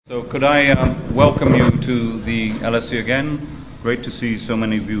So could I welcome you to the LSE again. Great to see so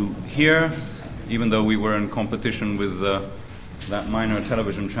many of you here, even though we were in competition with that minor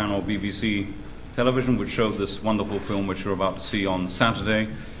television channel, BBC Television, which showed this wonderful film which you're about to see on Saturday.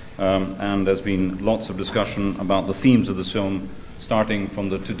 And there's been lots of discussion about the themes of this film, starting from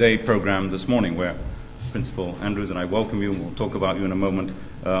the Today program this morning, where Principal Andrews, and I welcome you, and we'll talk about you in a moment,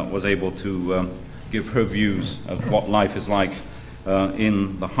 was able to give her views of what life is like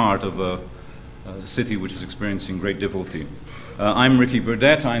in the heart of a city which is experiencing great difficulty. I'm Ricky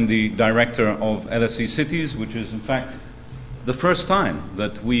Burdett. I'm the director of LSE Cities, which is in fact the first time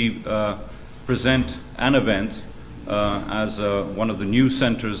that we present an event as one of the new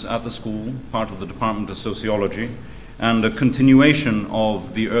centers at the school, part of the Department of Sociology, and a continuation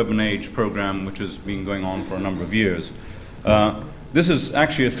of the Urban Age program, which has been going on for a number of years. This is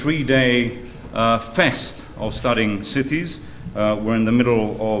actually a 3-day fest of studying cities. We're in the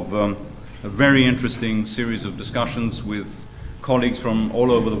middle of a very interesting series of discussions with colleagues from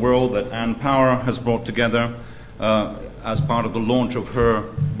all over the world that Ann Power has brought together as part of the launch of her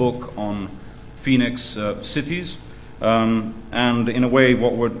book on Phoenix cities. And in a way,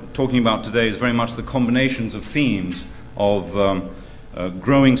 what we're talking about today is very much the combinations of themes of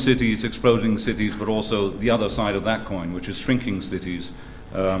growing cities, exploding cities, but also the other side of that coin, which is shrinking cities.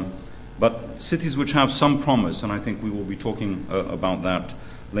 But cities which have some promise, and I think we will be talking about that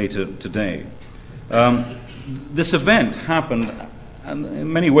later today. This event happened, and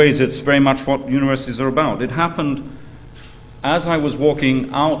in many ways it's very much what universities are about. It happened as I was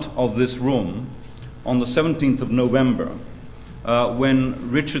walking out of this room on the 17th of November,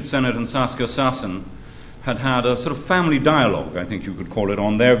 when Richard Sennett and Saskia Sassen had a sort of family dialogue, I think you could call it,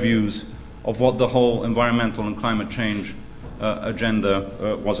 on their views of what the whole environmental and climate change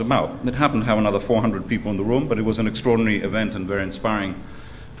agenda was about. It happened to have another 400 people in the room, but it was an extraordinary event and very inspiring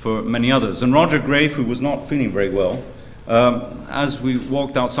for many others. And Roger Grafe, who was not feeling very well, as we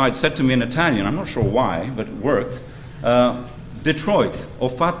walked outside, said to me in Italian, I'm not sure why, but it worked, Detroit, ho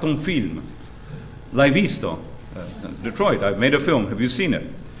fatto un film. L'hai visto? Detroit, I've made a film, have you seen it?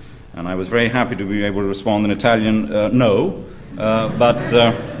 And I was very happy to be able to respond in Italian, no, but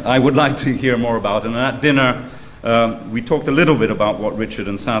I would like to hear more about it. And at dinner, we talked a little bit about what Richard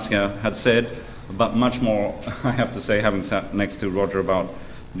and Saskia had said, but much more, I have to say, having sat next to Roger, about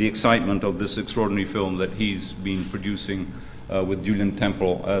the excitement of this extraordinary film that he's been producing with Julian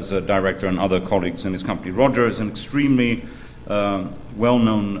Temple as a director and other colleagues in his company. Roger is an extremely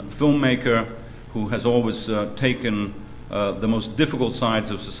well-known filmmaker who has always taken the most difficult sides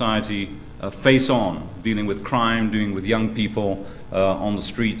of society face on, dealing with crime, dealing with young people on the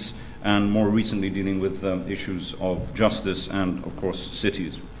streets, and more recently dealing with issues of justice and, of course,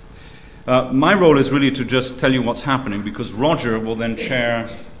 cities. My role is really to just tell you what's happening, because Roger will then chair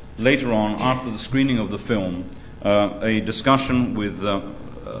later on, after the screening of the film, a discussion with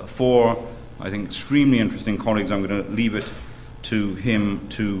 4, I think, extremely interesting colleagues. I'm going to leave it to him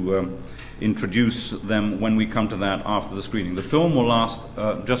to introduce them when we come to that after the screening. The film will last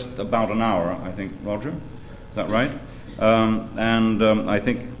just about an hour, I think, Roger? Is that right? And I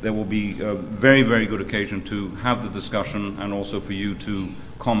think there will be a very, very good occasion to have the discussion and also for you to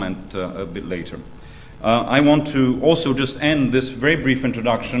comment a bit later. I want to also just end this very brief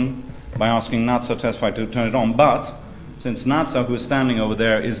introduction by asking Natsa Tesfaye to turn it on, but since Natsa, who is standing over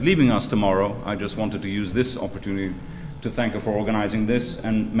there, is leaving us tomorrow, I just wanted to use this opportunity to thank her for organizing this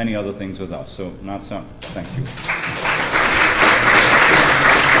and many other things with us. So, Natsa, thank you.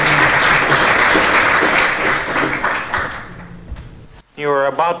 You are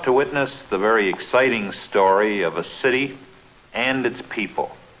about to witness the very exciting story of a city and its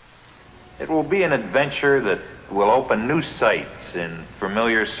people. It will be an adventure that will open new sights in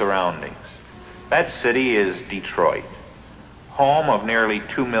familiar surroundings. That city is Detroit, home of nearly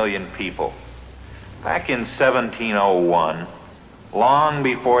 2 million people. Back in 1701, long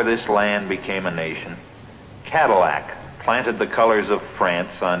before this land became a nation, Cadillac planted the colors of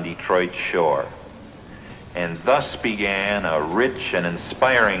France on Detroit's shore. And thus began a rich and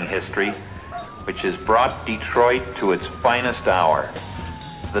inspiring history which has brought Detroit to its finest hour,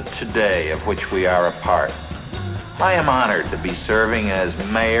 the today of which we are a part. I am honored to be serving as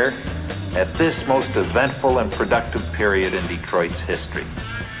mayor at this most eventful and productive period in Detroit's history.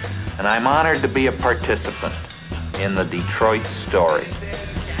 And I'm honored to be a participant in the Detroit story.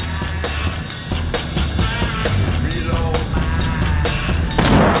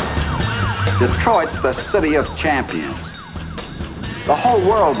 Detroit's the city of champions. The whole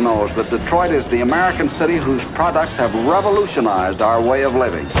world knows that Detroit is the American city whose products have revolutionized our way of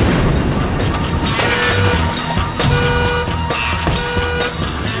living.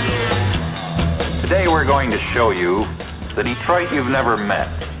 we're going to show you the Detroit you've never met.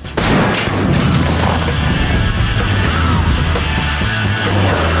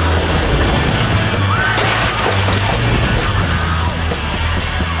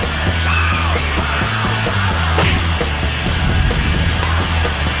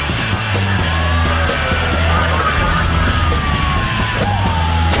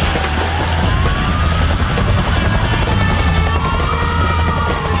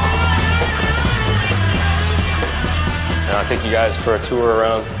 I'll take you guys for a tour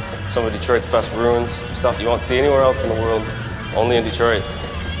around some of Detroit's best ruins, stuff you won't see anywhere else in the world, only in Detroit.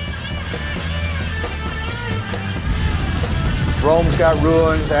 Rome's got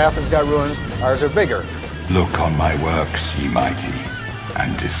ruins, Athens got ruins, ours are bigger. Look on my works, ye mighty,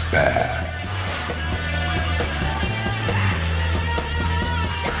 and despair.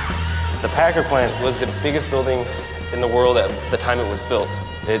 The Packer plant was the biggest building in the world at the time it was built.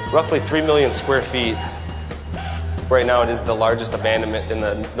 It's roughly 3 million square feet. Right now, it is the largest abandonment in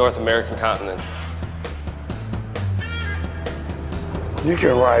the North American continent. You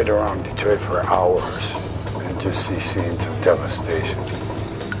can ride around Detroit for hours and just see scenes of devastation.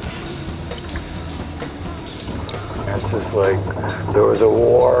 It's just like there was a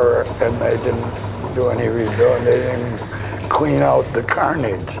war and they didn't do any rebuilding. They didn't clean out the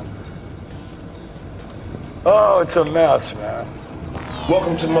carnage. Oh, it's a mess, man.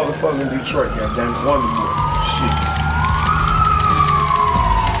 Welcome to motherfucking Detroit, goddamn. One more. Shit.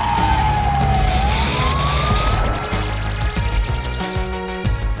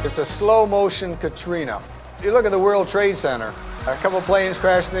 It's a slow motion Katrina. You look at the World Trade Center, a couple planes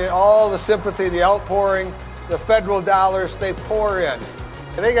crashing in, all the sympathy, the outpouring, the federal dollars they pour in.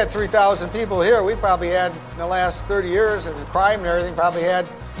 And they got 3,000 people here. We probably had, in the last 30 years, and the crime and everything, probably had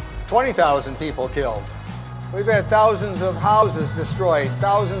 20,000 people killed. We've had thousands of houses destroyed,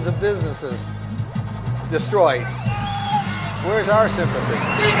 thousands of businesses destroyed. Where's our sympathy?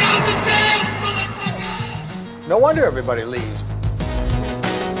 No wonder everybody leaves.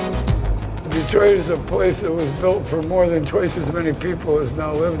 Detroit is a place that was built for more than twice as many people as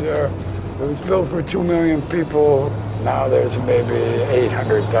now live there. It was built for 2 million people. Now there's maybe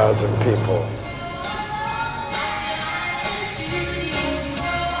 800,000 people.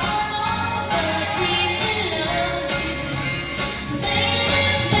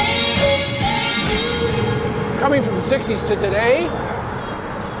 Coming from the 60s to today,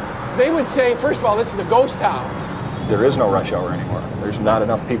 they would say, first of all, this is a ghost town. There is no rush hour anymore. There's not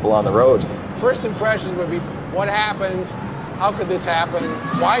enough people on the roads. First impressions would be, what happened? How could this happen?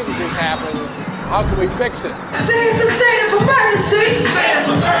 Why did this happen? How can we fix it? Say it's a state of emergency!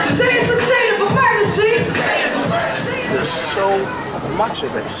 Say it's a state of emergency! There's so much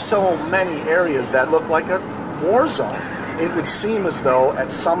of it, so many areas that look like a war zone. It would seem as though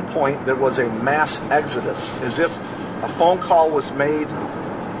at some point there was a mass exodus, as if a phone call was made,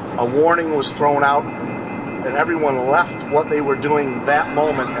 a warning was thrown out, and everyone left what they were doing that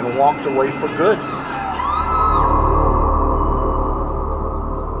moment and walked away for good.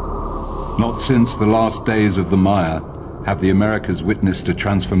 Not since the last days of the Maya have the Americas witnessed a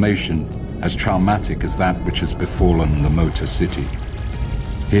transformation as traumatic as that which has befallen the Motor City.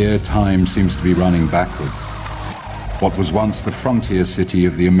 Here, time seems to be running backwards. What was once the frontier city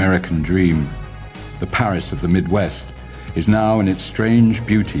of the American dream, the Paris of the Midwest, is now in its strange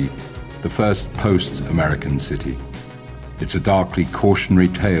beauty the first post-American city. It's a darkly cautionary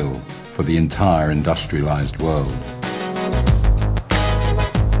tale for the entire industrialized world.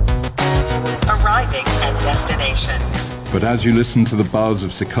 Arriving at destination. But as you listen to the buzz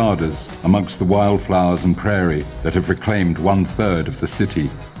of cicadas amongst the wildflowers and prairie that have reclaimed 1/3 of the city,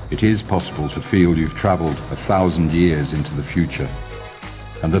 it is possible to feel you've traveled 1,000 years into the future,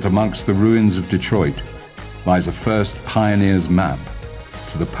 and that amongst the ruins of Detroit lies a first pioneer's map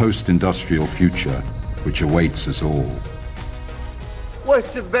to the post-industrial future which awaits us all.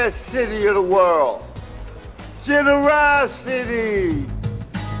 What's the best city in the world? Generosity!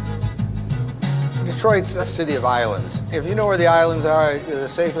 Detroit's a city of islands. If you know where the islands are, you're the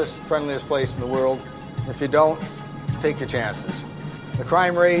safest, friendliest place in the world. If you don't, take your chances. The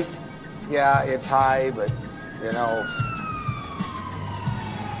crime rate, yeah, it's high, but, you know,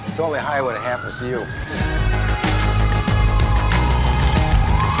 it's only high when it happens to you.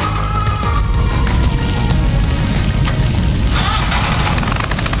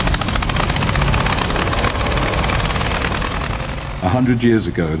 A 100 years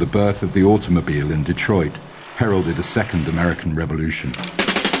ago, the birth of the automobile in Detroit heralded a second American Revolution.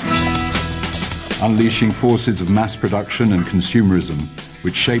 Unleashing forces of mass production and consumerism,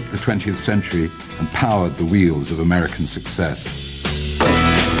 which shaped the 20th century and powered the wheels of American success.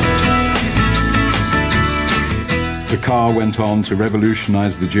 The car went on to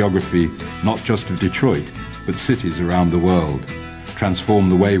revolutionize the geography not just of Detroit, but cities around the world, transform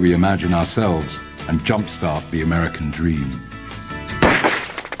the way we imagine ourselves, and jumpstart the American dream.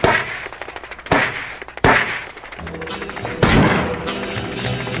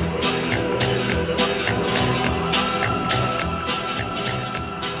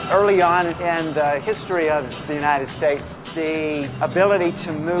 Early on in the history of the United States, the ability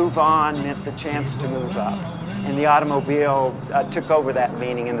to move on meant the chance to move up. And the automobile took over that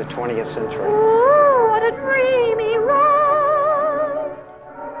meaning in the 20th century. Ooh, what a dreamy ride.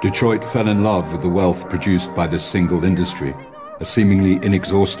 Detroit fell in love with the wealth produced by this single industry, a seemingly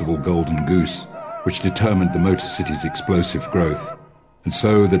inexhaustible golden goose, which determined the Motor City's explosive growth. And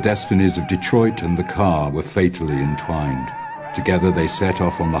so the destinies of Detroit and the car were fatally entwined. Together they set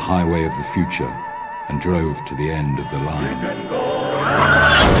off on the highway of the future and drove to the end of the line.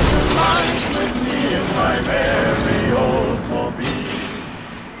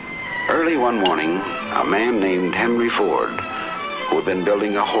 Early one morning, a man named Henry Ford, who had been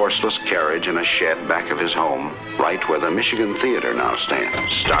building a horseless carriage in a shed back of his home, right where the Michigan Theater now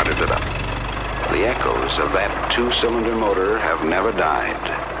stands, started it up. The echoes of that two-cylinder motor have never died,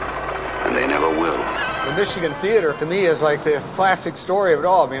 and they never will. The Michigan Theater, to me, is like the classic story of it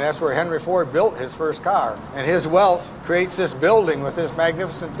all. I mean, that's where Henry Ford built his first car. And his wealth creates this building with this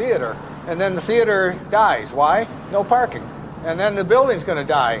magnificent theater. And then the theater dies. Why? No parking. And then the building's going to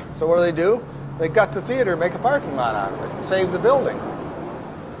die. So what do? They gut the theater, make a parking lot out of it, and save the building.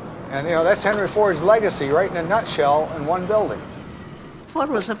 And, you know, that's Henry Ford's legacy right in a nutshell in one building. Ford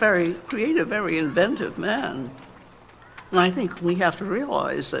was a very creative, very inventive man. And I think we have to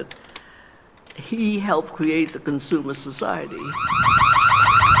realize that he helped create the consumer society.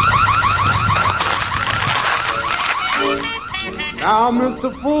 Now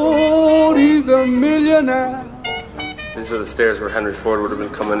Mr. Ford, he's a millionaire. These are the stairs where Henry Ford would have been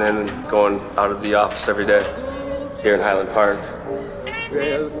coming in and going out of the office every day here in Highland Park.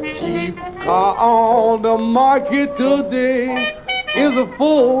 Well, cheap car on the market today is a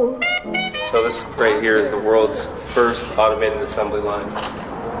Ford. So this right here is the world's first automated assembly line,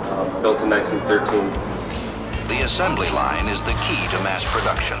 built in 1913. The assembly line is the key to mass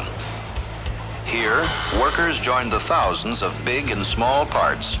production. Here, workers join the thousands of big and small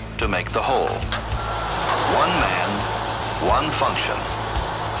parts to make the whole. One man, one function.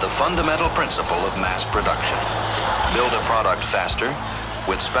 The fundamental principle of mass production. Build a product faster,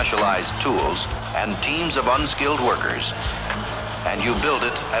 with specialized tools and teams of unskilled workers. And you build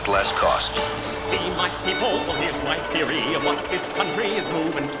it at less cost. See, my people, here's my theory of what this country is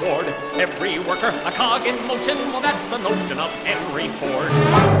moving toward. Every worker, a cog in motion, well, that's the notion of Henry Ford.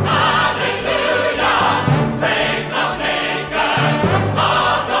 Hallelujah, praise the maker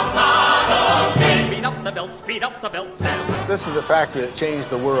of the Model T. Speed up the belt, speed up the belt, Sam. This is a factory that changed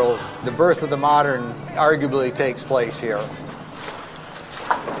the world. The birth of the modern arguably takes place here.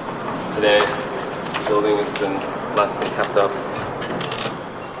 Today, the building has been less than kept up.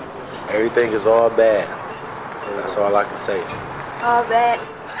 Everything is all bad. That's all I can say. All bad.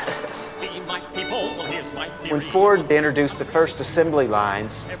 When Ford introduced the first assembly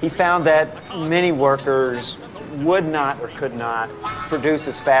lines, he found that many workers would not or could not produce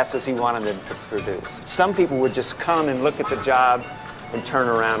as fast as he wanted them to produce. Some people would just come and look at the job and turn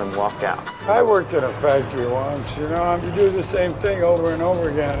around and walk out. I worked in a factory once, you know, you do the same thing over and over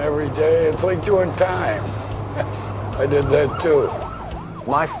again every day. It's like doing time. I did that too.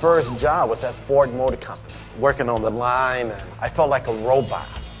 My first job was at Ford Motor Company, working on the line, and I felt like a robot.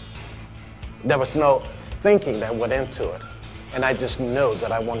 There was no thinking that went into it, and I just knew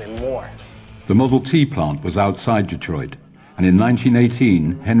that I wanted more. The Model T plant was outside Detroit, and in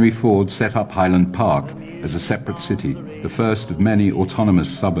 1918, Henry Ford set up Highland Park as a separate city, the first of many autonomous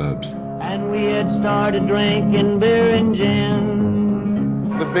suburbs. And we had started drinking beer and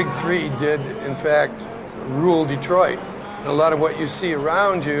gin. The big three did, in fact, rule Detroit. And a lot of what you see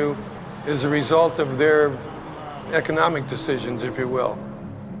around you is a result of their economic decisions, if you will.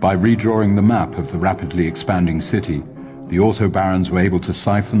 By redrawing the map of the rapidly expanding city, the auto barons were able to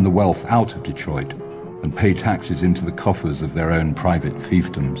siphon the wealth out of Detroit and pay taxes into the coffers of their own private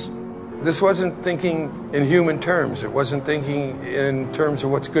fiefdoms. This wasn't thinking in human terms. It wasn't thinking in terms of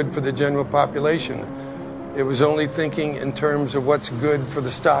what's good for the general population. It was only thinking in terms of what's good for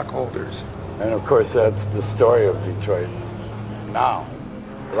the stockholders. And of course, that's the story of Detroit now.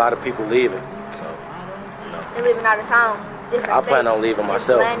 A lot of people leaving, so, you know. They're living out of town, different I plan on leaving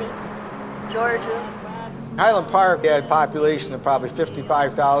myself. Atlanta, Georgia. Highland Park had a population of probably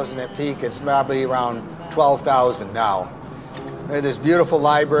 55,000 at peak. It's probably around 12,000 now. We had this beautiful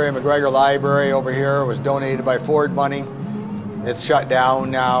library, McGregor Library over here. It was donated by Ford money. It's shut down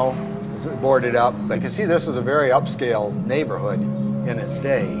now. It's boarded up. I can see this was a very upscale neighborhood in its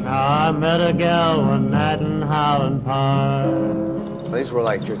day. I met a gal one night in Highland Park. These were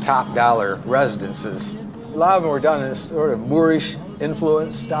like your top dollar residences. A lot of them were done in this sort of Moorish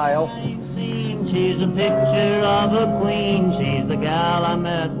influence style. She's a picture of a queen. She's the gal I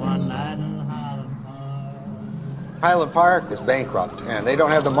met one night in Highland Park. Highland Park is bankrupt, and they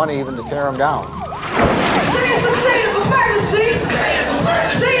don't have the money even to tear them down. Say it's a state of emergency. Say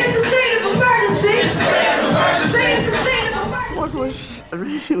it's a state of emergency. Say it's a state of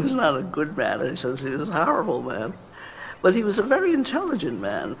emergency. He was not a good man, in a sense. He was a horrible man. But he was a very intelligent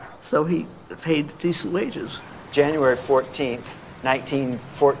man, so he paid decent wages. January 14th,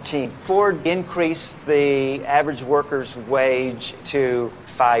 1914, Ford increased the average worker's wage to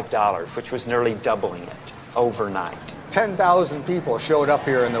 $5, which was nearly doubling it overnight. 10,000 people showed up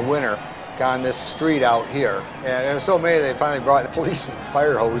here in the winter on this street out here. And there were so many, they finally brought the police and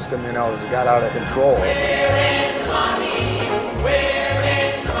fire hosed them, as it got out of control.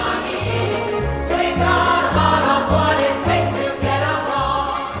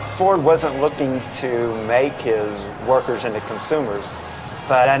 Ford wasn't looking to make his workers into consumers,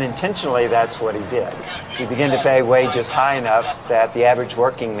 but unintentionally that's what he did. He began to pay wages high enough that the average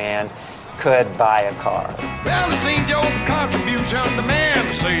working man could buy a car. Well, it seems your contribution to man,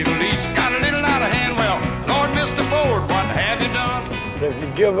 to say the least, got a little out of hand. Well, Lord, Mr. Ford, what have you done? If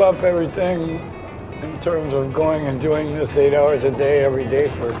you give up everything in terms of going and doing this 8 hours a day every day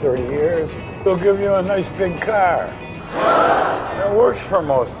for 30 years, they'll give you a nice big car. It works for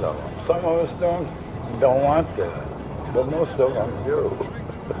most of them. Some of us don't want that, but most of them do.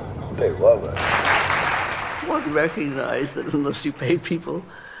 They love it. Ford recognized that unless you paid people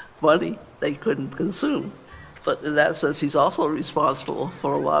money, they couldn't consume. But in that sense, he's also responsible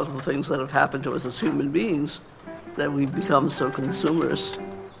for a lot of the things that have happened to us as human beings, that we've become so consumerist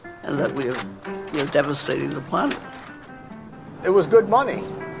and that we're devastating the planet. It was good money.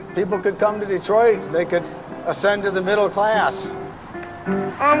 People could come to Detroit. They could ascend to the middle class.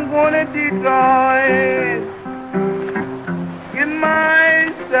 I'm going to Detroit, get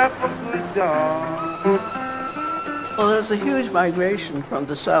myself a good job. Well, there's a huge migration from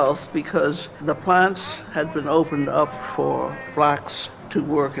the South because the plants had been opened up for blacks to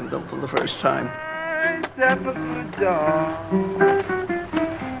work in them for the first time. Myself a good job.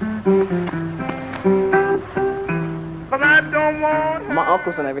 But I don't want... My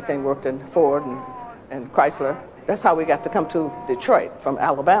uncles and everything worked in Ford and Chrysler. That's how we got to come to Detroit from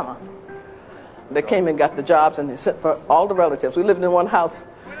Alabama. They came and got the jobs, and they sent for all the relatives. We lived in one house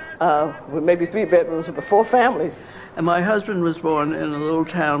with maybe 3 bedrooms with 4 families. And my husband was born in a little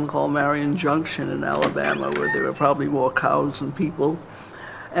town called Marion Junction in Alabama, where there were probably more cows than people.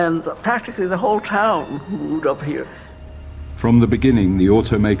 And practically the whole town moved up here. From the beginning, the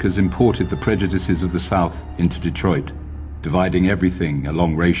automakers imported the prejudices of the South into Detroit, dividing everything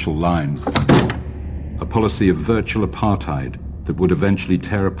along racial lines. A policy of virtual apartheid that would eventually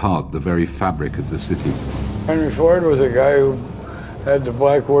tear apart the very fabric of the city. Henry Ford was a guy who had the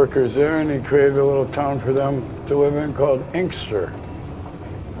black workers there, and he created a little town for them to live in called Inkster.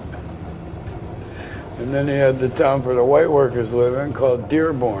 And then he had the town for the white workers to live in called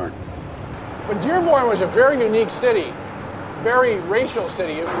Dearborn. But Dearborn was a very unique city, very racial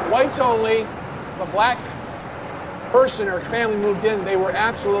city. Whites only. The black person or family moved in, they were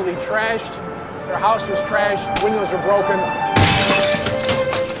absolutely trashed. Their house was trashed, windows were broken.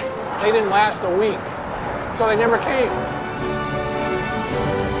 They didn't last a week, so they never came.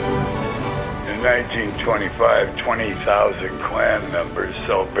 In 1925, 20,000 Klan members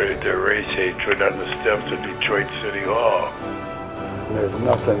celebrated their race hatred on the steps of Detroit City Hall. There's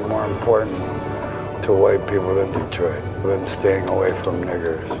nothing more important to white people than Detroit, than staying away from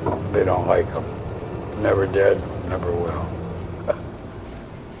niggers. They don't like them. Never did, never will.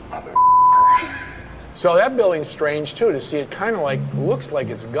 So that building's strange too, to see it kind of like, looks like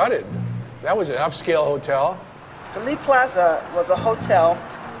it's gutted. That was an upscale hotel. The Lee Plaza was a hotel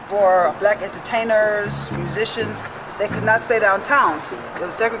for black entertainers, musicians. They could not stay downtown. It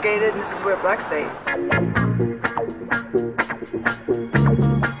was segregated, and this is where blacks stayed.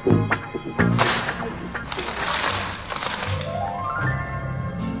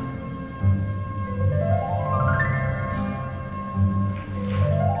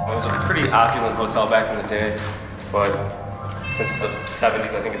 It was a pretty opulent hotel back in the day, but since the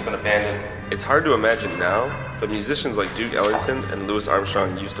 70s, I think it's been abandoned. It's hard to imagine now, but musicians like Duke Ellington and Louis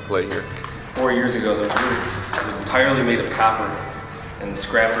Armstrong used to play here. 4 years ago, the roof was entirely made of copper, and the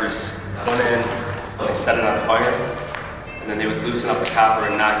scrappers went in, they set it on fire, and then they would loosen up the copper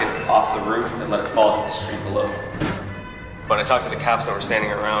and knock it off the roof and let it fall to the street below. But I talked to the cops that were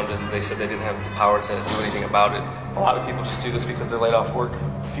standing around, and they said they didn't have the power to do anything about it. A lot of people just do this because they're laid off work.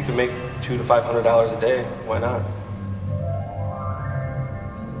 If you can make $200 to $500 a day, why not?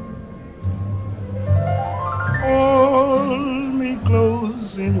 Hold me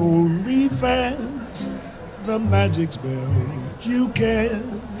close and hold me fast. The magic spell you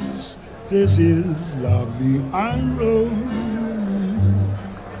cast. This is La Vie en Rose.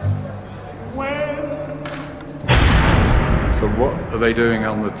 So what are they doing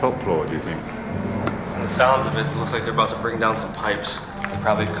on the top floor, do you think? From the sounds of it, it looks like they're about to bring down some pipes. They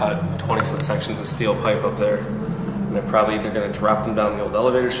probably cut 20-foot sections of steel pipe up there. And they're probably either going to drop them down the old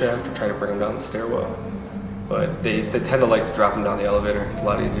elevator shaft or try to bring them down the stairwell. But they tend to like to drop them down the elevator. It's a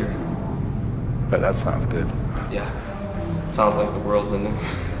lot easier. But that sounds good. Yeah. Sounds like the world's in there.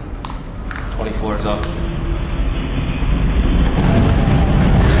 20 floors up.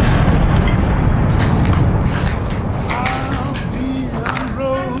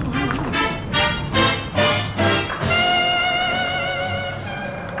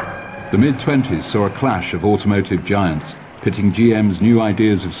 The mid-20s saw a clash of automotive giants, pitting GM's new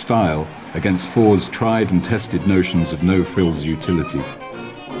ideas of style against Ford's tried and tested notions of no-frills utility.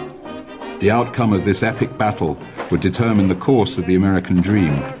 The outcome of this epic battle would determine the course of the American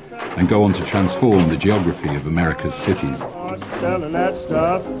dream and go on to transform the geography of America's cities.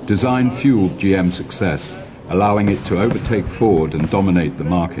 Design fueled GM's success, allowing it to overtake Ford and dominate the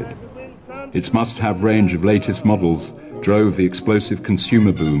market. Its must-have range of latest models drove the explosive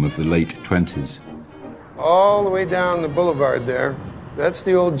consumer boom of the late 20s. All the way down the boulevard there, that's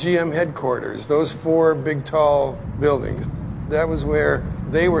the old GM headquarters, those 4 big tall buildings. That was where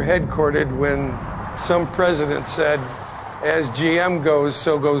they were headquartered when some president said, as GM goes,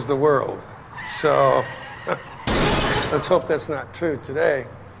 so goes the world. So let's hope that's not true today.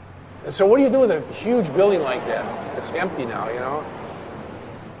 So what do you do with a huge building like that? It's empty now, you know?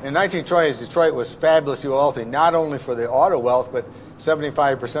 In the 1920s, Detroit was fabulously wealthy, not only for the auto wealth, but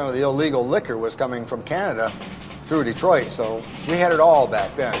 75% of the illegal liquor was coming from Canada through Detroit. So we had it all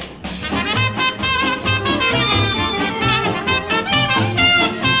back then.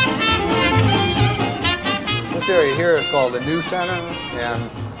 This area here is called the New Center, and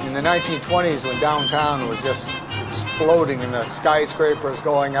in the 1920s, when downtown was just exploding and the skyscrapers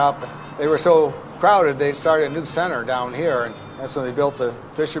going up, they were so crowded they started a new center down here, and that's when they built the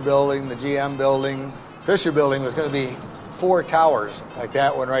Fisher Building, the GM Building. Fisher Building was going to be 4 towers, like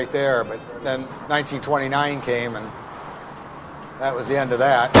that one right there, but then 1929 came, and that was the end of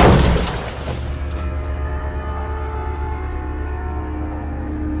that.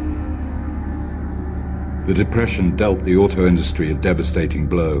 The Depression dealt the auto industry a devastating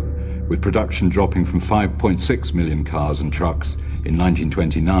blow, with production dropping from 5.6 million cars and trucks in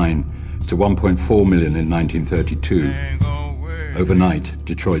 1929 to 1.4 million in 1932. Overnight,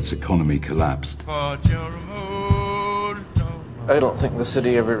 Detroit's economy collapsed. I don't think the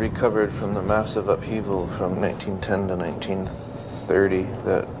city ever recovered from the massive upheaval from 1910 to 1930,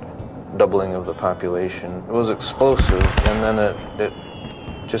 that doubling of the population. It was explosive, and then it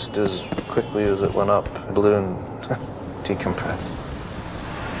just as quickly as it went up, balloon decompressed.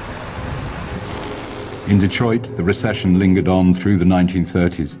 In Detroit, the recession lingered on through the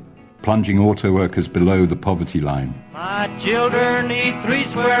 1930s, plunging auto workers below the poverty line. My children eat 3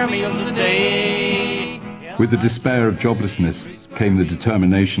 square meals a day. With the despair of joblessness came the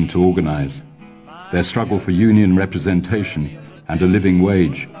determination to organize. Their struggle for union representation and a living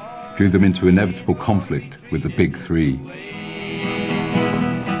wage drew them into inevitable conflict with the Big Three.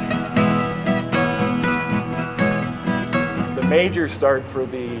 The major start for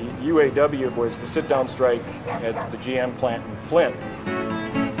the UAW was the sit-down strike at the GM plant in Flint.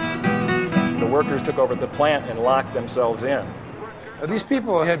 The workers took over the plant and locked themselves in. These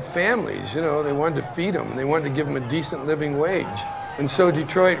people had families, you know, they wanted to feed them, they wanted to give them a decent living wage. And so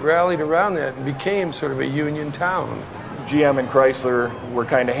Detroit rallied around that and became sort of a union town. GM and Chrysler were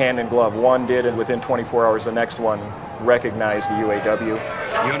kind of hand in glove. One did, and within 24 hours, the next one recognized the UAW.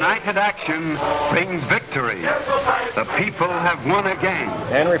 United action brings victory. The people have won again.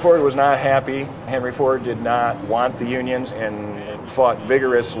 Henry Ford was not happy. Henry Ford did not want the unions and fought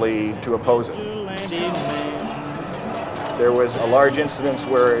vigorously to oppose it. There was a large incident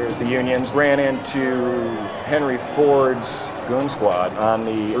where the unions ran into Henry Ford's goon squad on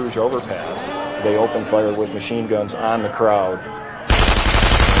the Rouge overpass. They opened fire with machine guns on the crowd.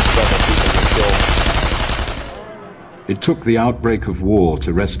 Several people were killed. It took the outbreak of war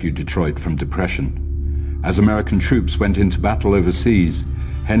to rescue Detroit from depression. As American troops went into battle overseas,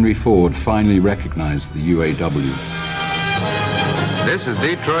 Henry Ford finally recognized the UAW. This is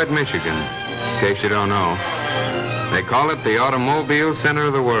Detroit, Michigan, in case you don't know. They call it the automobile center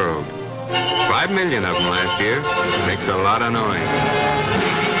of the world. 5 million of them last year. Makes a lot of noise.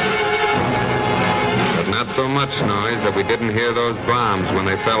 But not so much noise that we didn't hear those bombs when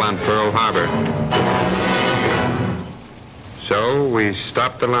they fell on Pearl Harbor. So we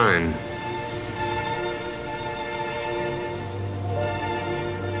stopped the line.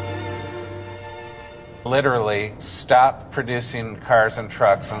 Literally stopped producing cars and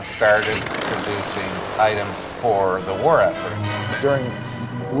trucks and started producing items for the war effort. During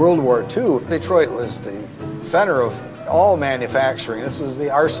World War II, Detroit was the center of all manufacturing. This was the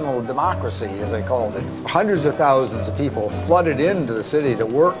arsenal of democracy, as they called it. Hundreds of thousands of people flooded into the city to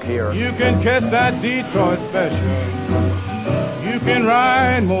work here. You can catch that Detroit special. You can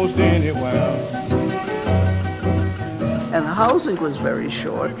ride most anywhere. And the housing was very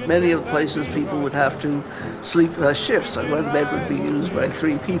short. Many of the places people would have to sleep shifts. And one bed would be used by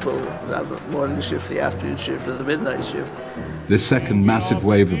 3 people, the morning shift, the afternoon shift, and the midnight shift. This second massive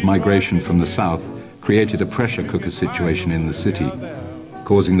wave of migration from the south created a pressure cooker situation in the city,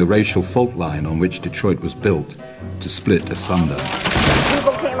 causing the racial fault line on which Detroit was built to split asunder.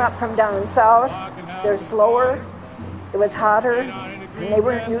 People came up from down south. They're slower, it was hotter, and they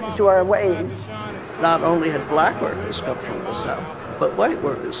weren't used to our ways. Not only had black workers come from the south, but white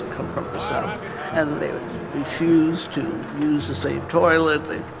workers had come from the south. And they refused to use the same toilet,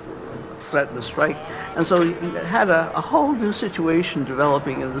 they threatened to strike. And so you had a whole new situation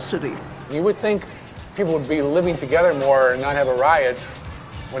developing in the city. You would think people would be living together more and not have a riot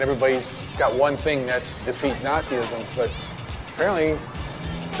when everybody's got one thing, that's defeat Nazism. But apparently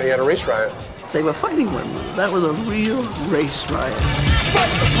they had a race riot. They were fighting one another. That was a real race riot.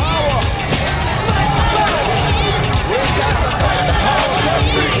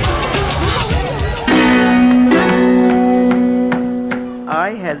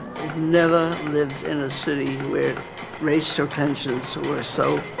 I had never lived in a city where racial tensions were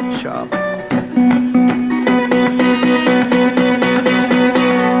so sharp.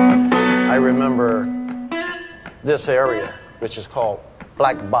 I remember this area, which is called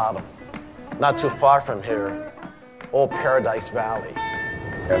Black Bottom, not too far from here, Old Paradise Valley.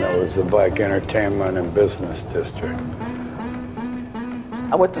 And it was the Black Entertainment and Business District.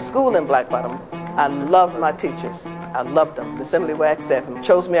 I went to school in Black Bottom. I loved my teachers. I loved them. The Assembly Wagstaff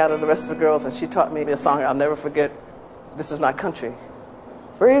chose me out of the rest of the girls, and she taught me a song I'll never forget. This is my country.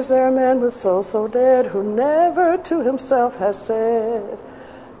 Breathes there a man with soul so dead, who never to himself has said,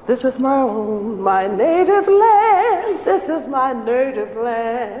 this is my home, my native land. This is my native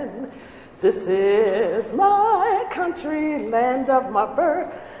land. This is my country, land of my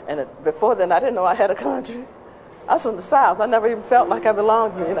birth. And before then, I didn't know I had a country. I was from the South. I never even felt like I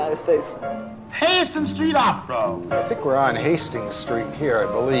belonged in the United States. Hastings Street Opera. I think we're on Hastings Street here, I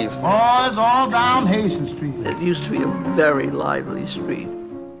believe. Boys all down Hastings Street. It used to be a very lively street.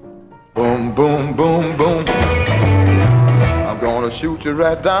 Boom, boom, boom, boom. I'm gonna shoot you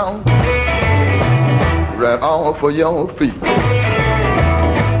right down, right off of your feet.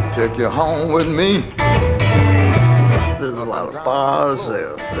 Take you home with me. There were a lot of bars,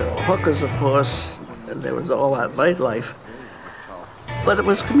 there were hookers, of course, and there was all that nightlife. But it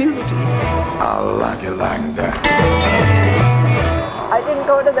was community. I like it like that. I didn't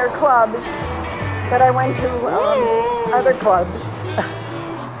go to their clubs, but I went to other clubs.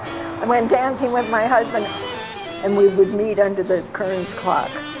 I went dancing with my husband, and we would meet under the Kearns clock.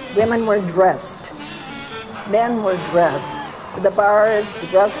 Women were dressed. Men were dressed. The bars,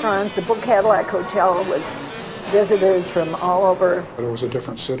 the restaurants, the Bull Cadillac Hotel was visitors from all over. But it was a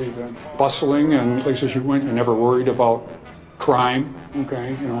different city then. Bustling, and places you went, you never worried about crime,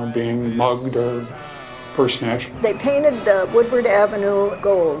 okay, being mugged or purse snatched. They painted Woodward Avenue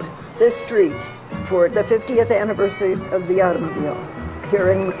gold, this street, for the 50th anniversary of the automobile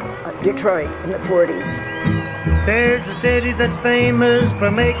here in Detroit in the 40s. There's a city that's famous for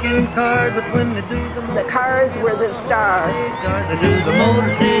making cars, but when they do the cars were the star. They do the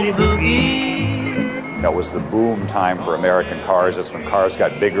Motor City Boogie. That was the boom time for American cars. That's when cars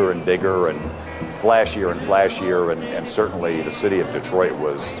got bigger and bigger and flashier and flashier, and certainly the city of Detroit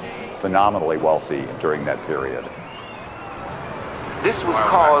was phenomenally wealthy during that period. This was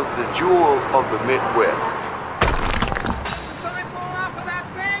called the jewel of the Midwest.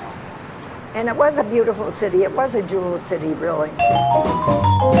 And it was a beautiful city. It was a jewel city, really.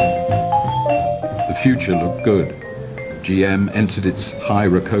 The future looked good. GM entered its high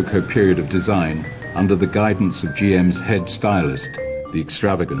Rococo period of design under the guidance of GM's head stylist, the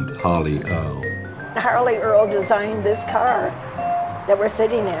extravagant Harley Earl. Harley Earl designed this car that we're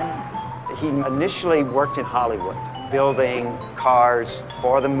sitting in. He initially worked in Hollywood. building cars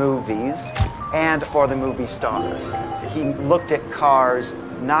for the movies and for the movie stars. He looked at cars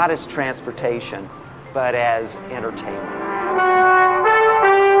not as transportation, but as entertainment.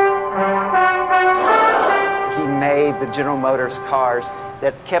 He made the General Motors cars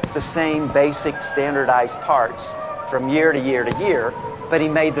that kept the same basic standardized parts from year to year to year, but he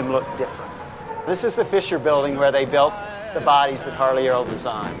made them look different. This is the Fisher Building where they built the bodies that Harley Earl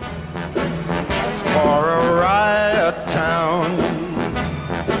designed. For a riot town.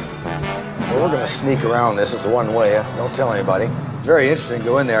 Well, we're going to sneak around this. It's one way. Don't tell anybody. It's very interesting to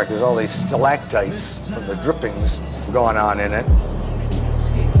go in there. There's all these stalactites from the drippings going on in it.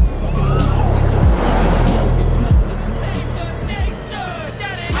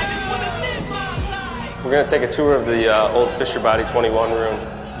 We're going to take a tour of the old Fisher Body 21 room.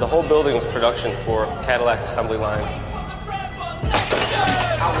 The whole building was production for Cadillac assembly line.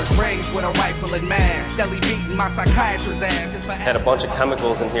 I was raised with a rifle and mask, Shelly beating my psychiatrist's ass. Had a bunch of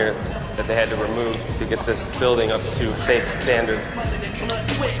chemicals in here that they had to remove to get this building up to a safe standard.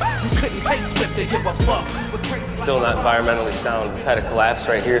 Still not environmentally sound. Had a collapse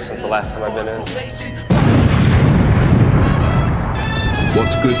right here since the last time I've been in.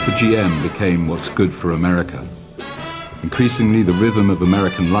 What's good for GM became what's good for America. Increasingly, the rhythm of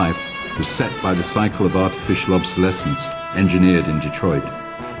American life was set by the cycle of artificial obsolescence engineered in Detroit,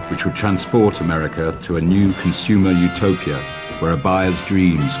 which would transport America to a new consumer utopia where a buyer's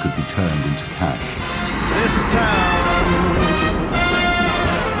dreams could be turned into cash. This town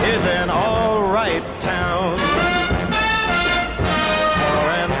is an all-right town for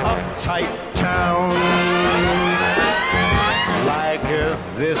an uptight town like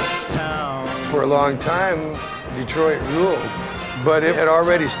this town. For a long time, Detroit ruled, but it had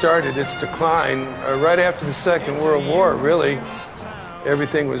already started its decline right after the Second World War, really.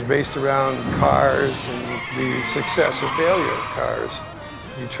 Everything was based around cars and the success or failure of cars.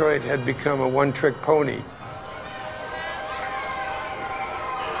 Detroit had become a one-trick pony.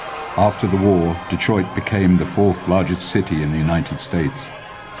 After the war, Detroit became the fourth largest city in the United States.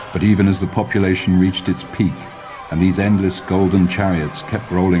 But even as the population reached its peak and these endless golden chariots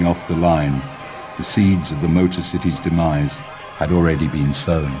kept rolling off the line, the seeds of the Motor City's demise had already been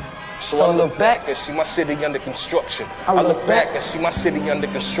sown. So I look back and see my city under construction. I look back and see my city under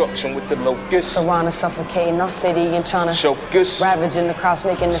construction with the locusts. Surrounding, suffocating our city and trying to choke us, ravaging the cross,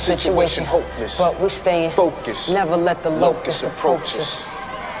 making the situation hopeless. But we staying focused. Never let the locusts approach us.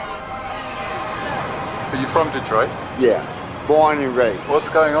 Are you from Detroit? Yeah, born and raised. What's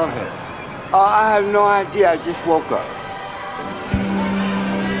going on here? I have no idea. I just woke up.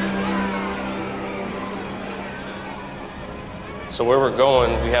 So where we're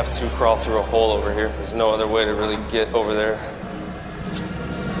going, we have to crawl through a hole over here. There's no other way to really get over there.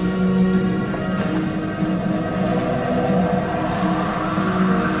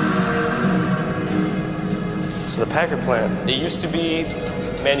 So the Packard plant, it used to be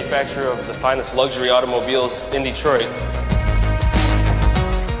manufacturer of the finest luxury automobiles in Detroit.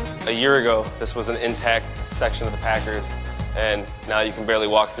 A year ago, this was an intact section of the Packard, and now you can barely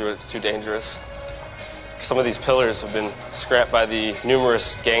walk through it. It's too dangerous. Some of these pillars have been scrapped by the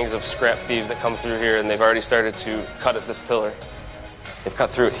numerous gangs of scrap thieves that come through here, and they've already started to cut at this pillar. They've cut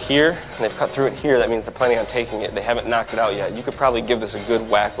through it here, and they've cut through it here. That means they're planning on taking it. They haven't knocked it out yet. You could probably give this a good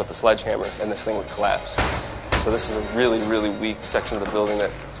whack with a sledgehammer, and this thing would collapse. So this is a really, really weak section of the building that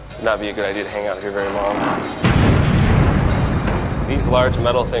would not be a good idea to hang out here very long. These large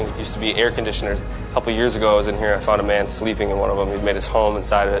metal things used to be air conditioners. A couple years ago, I was in here, I found a man sleeping in one of them. He'd made his home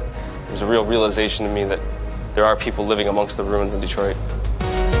inside of it. It was a real realization to me that there are people living amongst the ruins in Detroit.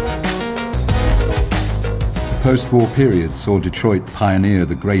 The post-war period saw Detroit pioneer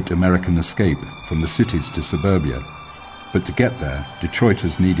the great American escape from the cities to suburbia. But to get there,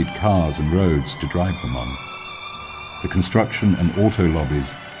 Detroiters needed cars and roads to drive them on. The construction and auto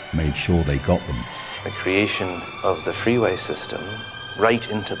lobbies made sure they got them. The creation of the freeway system right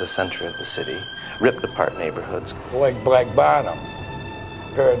into the center of the city ripped apart neighborhoods. Like Black Bottom,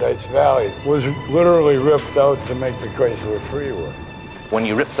 Paradise Valley was literally ripped out to make the case for a freeway. When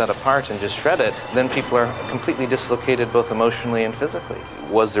you rip that apart and just shred it, then people are completely dislocated both emotionally and physically.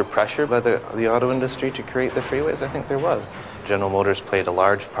 Was there pressure by the auto industry to create the freeways? I think there was. General Motors played a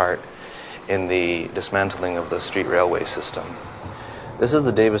large part in the dismantling of the street railway system. This is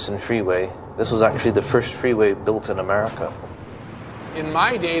the Davison Freeway. This was actually the first freeway built in America. In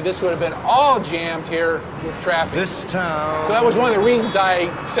my day, this would have been all jammed here with traffic. This town. So that was one of the reasons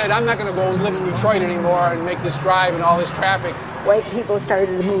I said I'm not going to go live in Detroit anymore and make this drive and all this traffic. White people started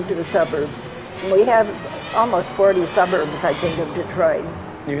to move to the suburbs. We have almost 40 suburbs, I think, of Detroit.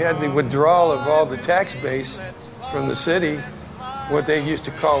 You had the withdrawal of all the tax base from the city, what they used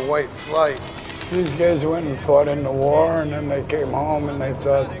to call white flight. These guys went and fought in the war, and then they came home and they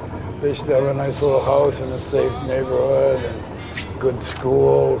thought they should have a nice little house in a safe neighborhood and good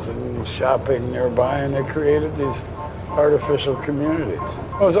schools and shopping nearby, and they created these artificial communities.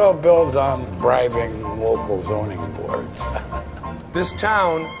 It was all built on bribing local zoning boards. This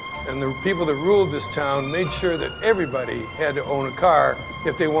town and the people that ruled this town made sure that everybody had to own a car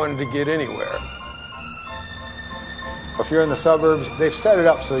if they wanted to get anywhere. If you're in the suburbs, they've set it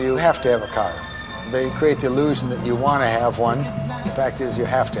up so you have to have a car. They create the illusion that you want to have one. The fact is you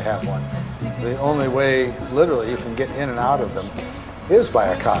have to have one. The only way, literally, you can get in and out of them is by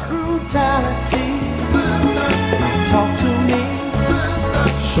a car. Brutality, sister, talk to me, sister,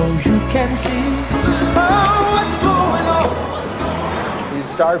 so you can see what's going on. You'd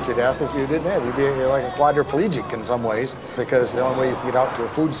starve to death if you didn't have it. You'd be like a quadriplegic in some ways, because the only way you can get out to a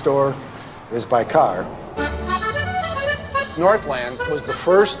food store is by car. Northland was the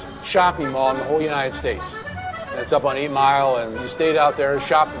first shopping mall in the whole United States. And it's up on 8 Mile, and you stayed out there,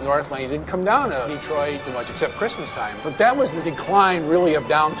 shopped at Northland. You didn't come down to Detroit too much, except Christmas time. But that was the decline, really, of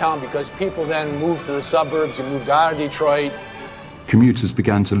downtown, because people then moved to the suburbs. You moved out of Detroit. Commuters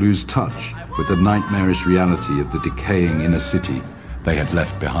began to lose touch with the nightmarish reality of the decaying inner city they had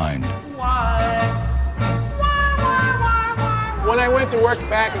left behind. When I went to work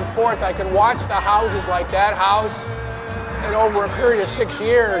back and forth, I could watch the houses like that house. And over a period of 6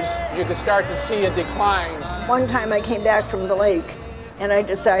 years, you could start to see a decline. One time I came back from the lake, and I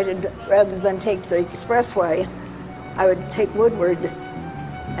decided rather than take the expressway, I would take Woodward.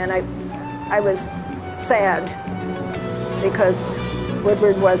 And I was sad because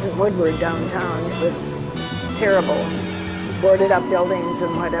Woodward wasn't Woodward downtown. It was terrible. Boarded up buildings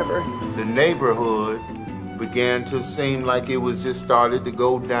and whatever. The neighborhood began to seem like it was just started to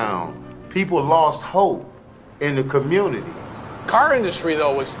go down. People lost hope in the community. Car industry,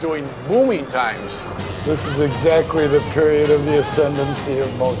 though, was doing booming times. This is exactly the period of the ascendancy of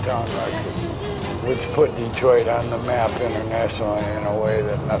Motown Records, which put Detroit on the map internationally in a way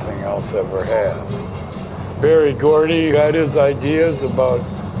that nothing else ever had. Berry Gordy had his ideas about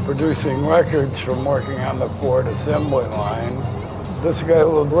producing records from working on the Ford assembly line. This guy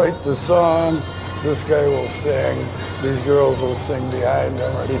will write the song, this guy will sing, these girls will sing behind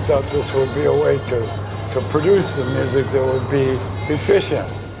him. He thought this would be a way to produce the music that would be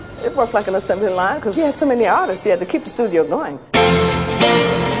efficient. It worked like an assembly line because he had so many artists. He had to keep the studio going.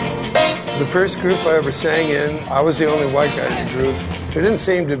 The first group I ever sang in, I was the only white guy in the group. There didn't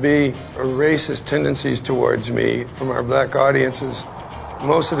seem to be racist tendencies towards me from our black audiences.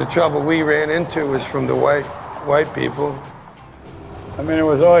 Most of the trouble we ran into was from the white people. I mean, it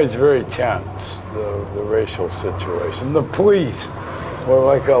was always very tense, the racial situation. The police were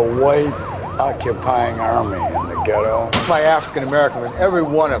like a white occupying army in the ghetto. My African Americans, every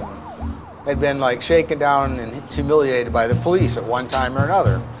one of them had been like shaken down and humiliated by the police at one time or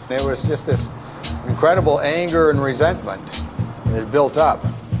another. There was just this incredible anger and resentment that had built up.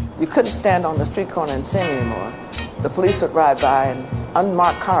 You couldn't stand on the street corner and sing anymore. The police would ride by in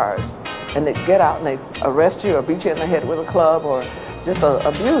unmarked cars, and they'd get out and they'd arrest you or beat you in the head with a club or just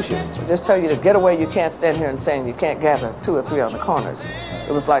abuse you. Just tell you to get away, you can't stand here and sing, you can't gather 2 or 3 on the corners.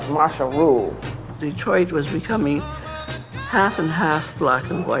 It was like martial rule. Detroit was becoming half and half black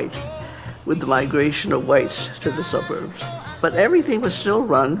and white with the migration of whites to the suburbs. But everything was still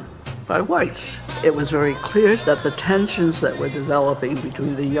run by whites. It was very clear that the tensions that were developing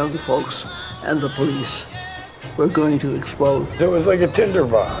between the young folks and the police were going to explode. It was like a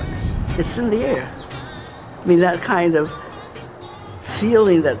tinderbox. It's in the air. I mean, that kind of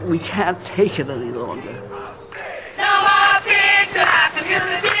feeling that we can't take it any longer.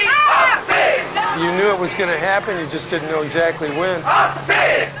 You knew it was going to happen, you just didn't know exactly when.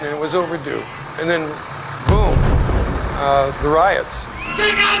 And it was overdue. And then, boom, the riots.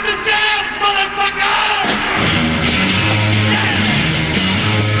 Take out the jams, motherfucker!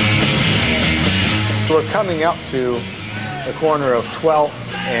 We're coming up to the corner of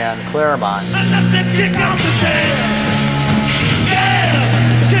 12th and Claremont. Kick out the jams! Yes!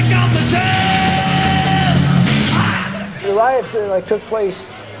 Kick out the jams! The riots took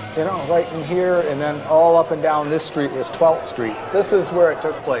place, right in here, and then all up and down this street was 12th Street. This is where it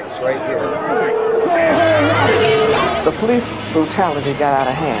took place, right here. The police brutality got out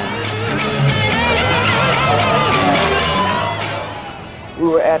of hand. We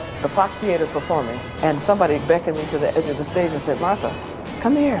were at the Fox Theater performing, and somebody beckoned me to the edge of the stage and said, "Martha,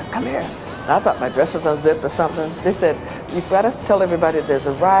 come here, come here." And I thought my dress was unzipped or something. They said, "You've got to tell everybody there's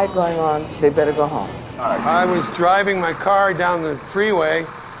a riot going on, they better go home." I was driving my car down the freeway,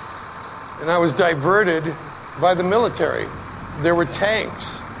 and I was diverted by the military. There were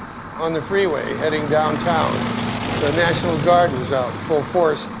tanks on the freeway heading downtown. The National Guard was out in full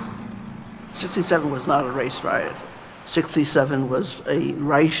force. 67 was not a race riot. 67 was a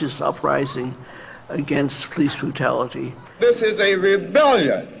righteous uprising against police brutality. This is a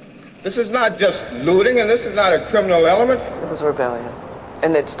rebellion. This is not just looting, and this is not a criminal element. It was a rebellion,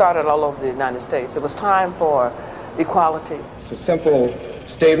 and it started all over the United States. It was time for equality. It's a simple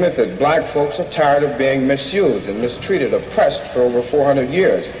statement that black folks are tired of being misused and mistreated, oppressed for over 400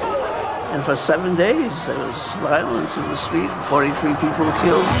 years. And for 7 days, there was violence in the street, 43 people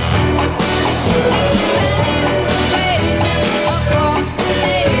killed.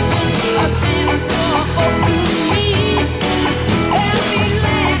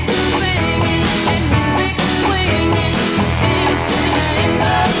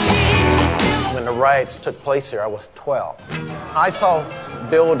 When the riots took place here, I was 12. I saw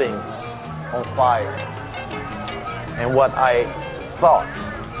buildings on fire, and what I thought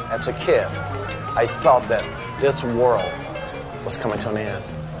as a kid, I thought that this world was coming to an end.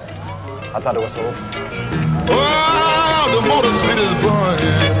 I thought it was over. Oh, the motor city is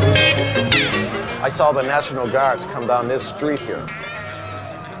burning. I saw the National Guards come down this street here,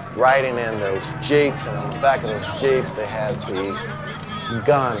 riding in those Jeeps, and on the back of those Jeeps, they had these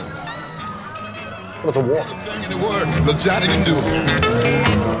guns. It was a war.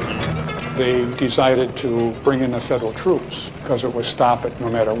 They decided to bring in the federal troops because it would stop it no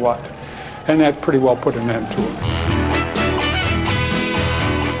matter what. And that pretty well put an end to it.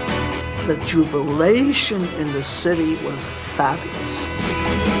 The jubilation in the city was fabulous.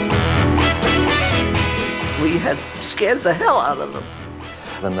 We had scared the hell out of them.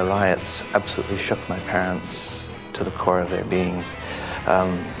 Then the riots absolutely shook my parents to the core of their beings.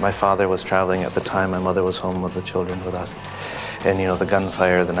 My father was traveling at the time, my mother was home with the children with us. And you know, the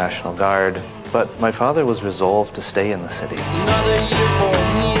gunfire, the National Guard. But my father was resolved to stay in the city.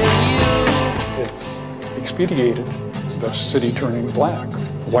 It's expedited the city turning black.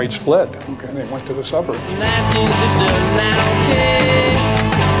 Whites fled, okay, they went to the suburbs.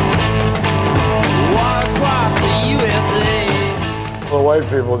 Well, white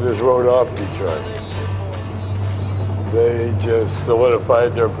people just rode off Detroit. They just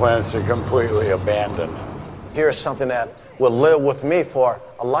solidified their plans to completely abandon. Here's something that will live with me for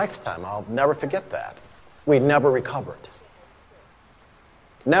a lifetime. I'll never forget that. We never recovered.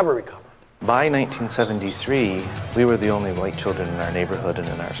 Never recovered. By 1973, we were the only white children in our neighborhood and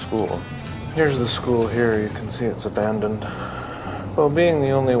in our school. Here's the school here, you can see it's abandoned. Well, being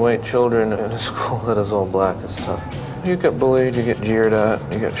the only white children in a school that is all black is tough. You get bullied, you get jeered at,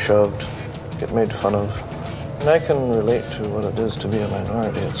 you get shoved, you get made fun of. And I can relate to what it is to be a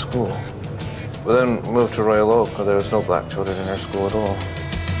minority at school. We then moved to Royal Oak, where there was no black children in our school at all.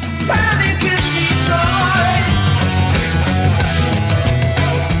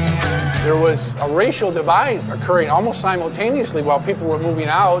 There was a racial divide occurring almost simultaneously while people were moving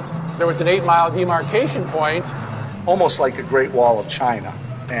out. There was an 8-mile demarcation point. Almost like a Great Wall of China,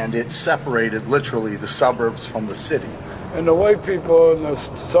 and it separated literally the suburbs from the city. And the white people in the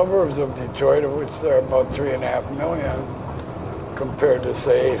suburbs of Detroit, of which there are about 3.5 million, compared to,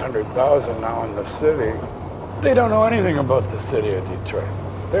 say, 800,000 now in the city, they don't know anything about the city of Detroit.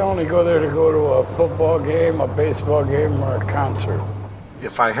 They only go there to go to a football game, a baseball game, or a concert.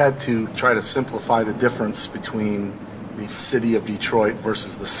 If I had to try to simplify the difference between the city of Detroit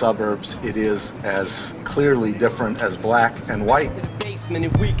versus the suburbs, it is as clearly different as black and white. This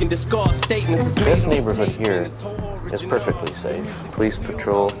neighborhood here is perfectly safe. Police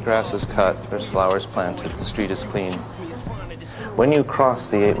patrol, grass is cut, there's flowers planted, the street is clean. When you cross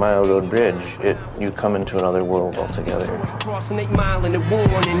the 8 Mile Road Bridge, you come into another world altogether. Crossing 8 Mile in the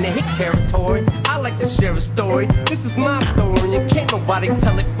war in the hick territory. I like to share a story. This is my story, and can't nobody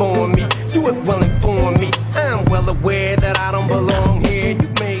tell it for me. You have well informed me. I'm well aware that I don't belong here. You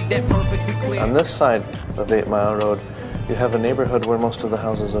made that perfectly clear. On this side of 8 Mile Road, you have a neighborhood where most of the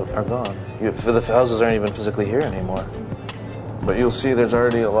houses are gone. The houses aren't even physically here anymore. But you'll see there's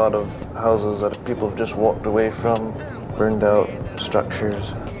already a lot of houses that people have just walked away from. Burned out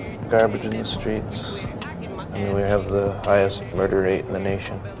structures, garbage in the streets. I mean, we have the highest murder rate in the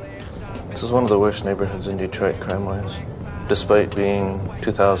nation. This is one of the worst neighborhoods in Detroit crime-wise, despite being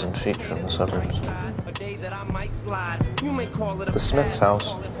 2,000 feet from the suburbs. The Smith's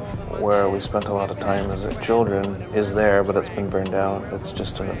house, where we spent a lot of time as children, is there, but it's been burned down. It's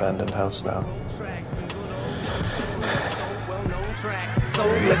just an abandoned house now. So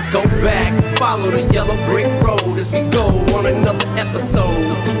let's go back, follow the yellow brick road as we go on another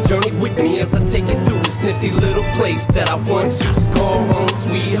episode. Journey with me as I take you through this nifty little place that I once used to call home,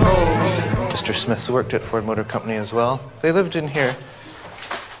 sweet home. Mr. Smith worked at Ford Motor Company as well. They lived in here.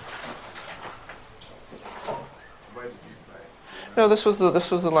 No, this was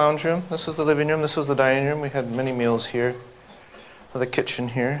the lounge room. This was the living room. This was the dining room. We had many meals here. The kitchen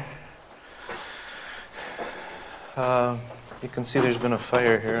here. You can see there's been a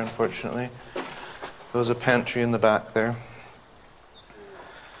fire here, unfortunately. There was a pantry in the back there.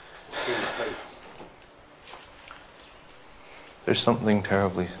 There's something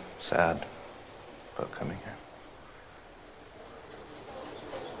terribly sad about coming here.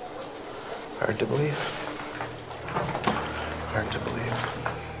 Hard to believe. Hard to believe.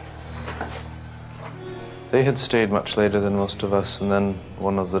 They had stayed much later than most of us, and then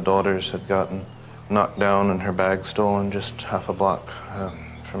one of the daughters had gotten knocked down and her bag stolen just half a block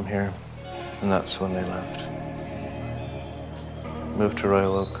from here. And that's when they left. Moved to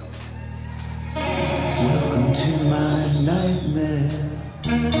Royal Oak. Welcome to my nightmare.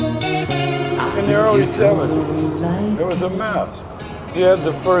 In the early 70s, it was a mess. You had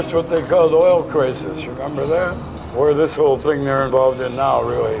the first, what they called oil crisis, remember that? Where this whole thing they're involved in now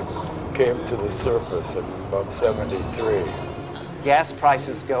really came to the surface in about 73. Gas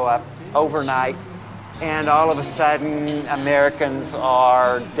prices go up overnight, and all of a sudden, Americans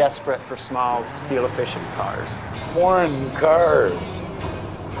are desperate for small, fuel-efficient cars. Foreign cars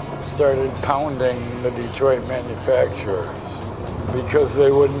started pounding the Detroit manufacturers because they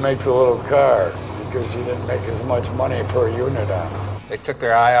wouldn't make the little cars, because you didn't make as much money per unit on them. They took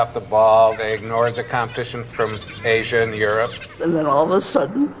their eye off the ball. They ignored the competition from Asia and Europe. And then all of a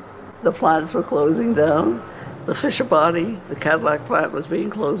sudden, the plants were closing down. The Fisher Body, the Cadillac plant, was being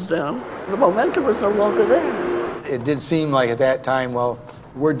closed down. The momentum was no longer there. It did seem like at that time, well,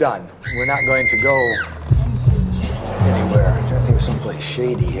 we're done. We're not going to go anywhere. I think there's someplace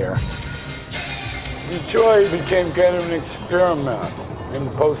shady here. Detroit became kind of an experiment in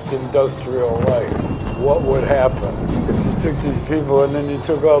post-industrial life. What would happen if you took these people and then you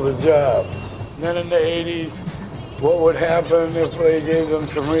took all the jobs? And then in the 80s, what would happen if they gave them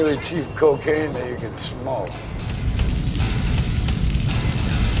some really cheap cocaine that you could smoke?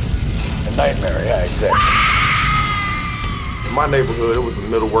 A nightmare, yeah, exactly. In my neighborhood, it was a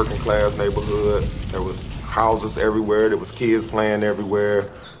middle working class neighborhood. There was houses everywhere. There was kids playing everywhere.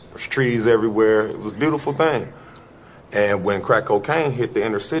 There was trees everywhere. It was a beautiful thing. And when crack cocaine hit the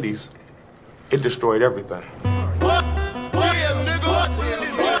inner cities, it destroyed everything.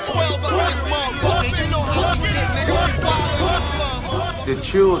 The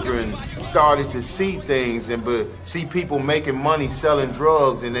children started to see things and see people making money selling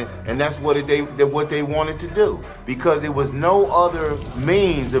drugs, and that's what they wanted to do, because there was no other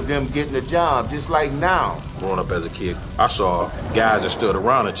means of them getting a job, just like now. Growing up as a kid, I saw guys that stood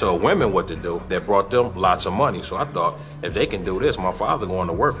around and told women what to do that brought them lots of money. So I thought, if they can do this, my father going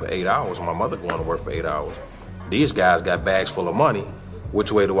to work for 8 hours, my mother going to work for 8 hours. These guys got bags full of money.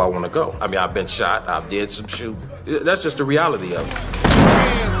 Which way do I want to go? I mean, I've been shot, I've did some shooting. That's just the reality of it.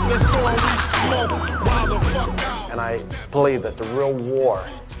 And I believe that the real war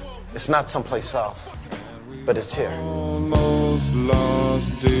is not someplace else, but it's here.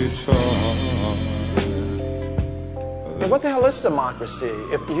 What the hell is democracy?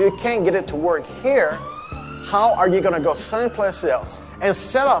 If you can't get it to work here, how are you going to go someplace else and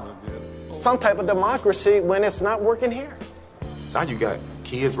set up some type of democracy when it's not working here? Now you got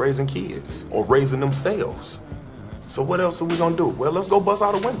kids raising kids or raising themselves. So what else are we gonna do? Well, let's go bust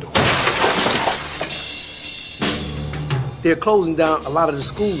out a window. They're closing down a lot of the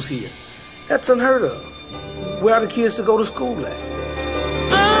schools here. That's unheard of. Where are the kids to go to school at?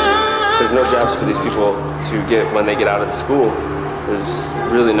 There's no jobs for these people to get when they get out of the school.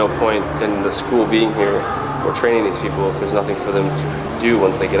 There's really no point in the school being here or training these people if there's nothing for them to do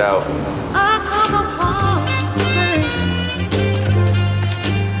once they get out.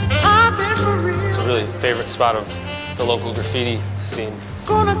 It's a really favorite spot of the local graffiti scene.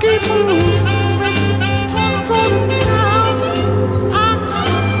 Gonna keep moving, gonna go to town.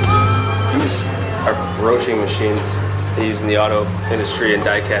 These are broaching machines they use in the auto industry and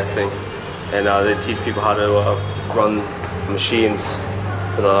die casting, and they teach people how to run machines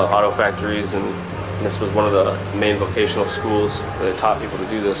for the auto factories, and this was one of the main vocational schools that taught people to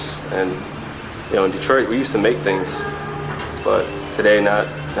do this. And you know, in Detroit we used to make things, but today not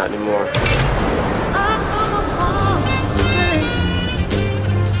anymore.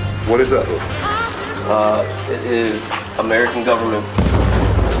 What is that? It is American government.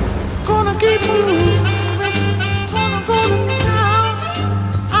 Gonna keep moving, gonna go to town.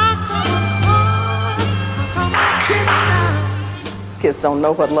 Kids don't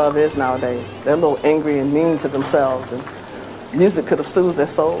know what love is nowadays. They're a little angry and mean to themselves, and music could have soothed their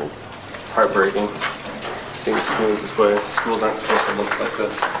souls. It's heartbreaking seeing schools this way. Schools aren't supposed to look like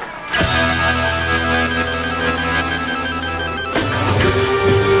this.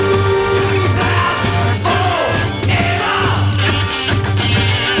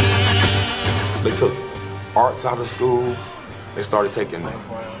 They took arts out of schools. They started taking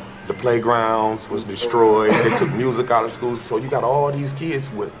the playgrounds was destroyed. They took music out of schools. So you got all these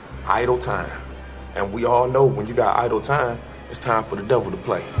kids with idle time. And we all know when you got idle time, it's time for the devil to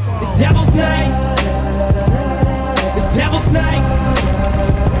play. It's devil's night. It's devil's night.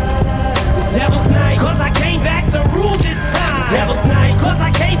 It's devil's night. Cause I came back to rule this time. It's devil's night. Cause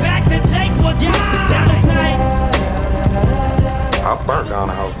I came back to take what's mine. It's devil's night. I've burnt down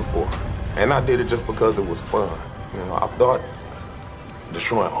a house before. And I did it just because it was fun. You know, I thought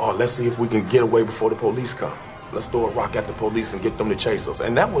destroying, let's see if we can get away before the police come. Let's throw a rock at the police and get them to chase us.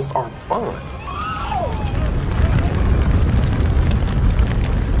 And that was our fun.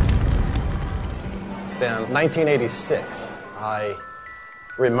 In 1986, I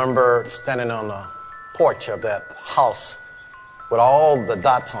remember standing on the porch of that house with all the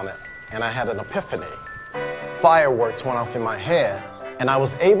dots on it, and I had an epiphany. Fireworks went off in my head, and I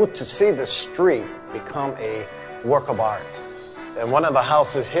was able to see the street become a work of art. And one of the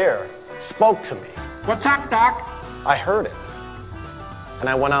houses here spoke to me. What's up, Doc? I heard it. And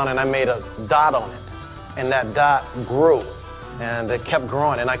I went out and I made a dot on it. And that dot grew. And it kept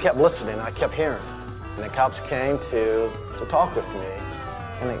growing. And I kept listening. And I kept hearing it. And the cops came to talk with me.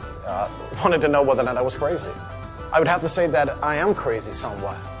 And they wanted to know whether or not I was crazy. I would have to say that I am crazy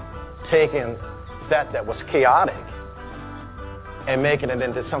somewhat. Taking that was chaotic and making it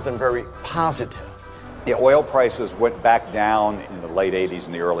into something very positive. The oil prices went back down in the late 80s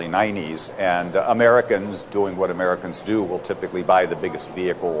and the early 90s, and Americans doing what Americans do will typically buy the biggest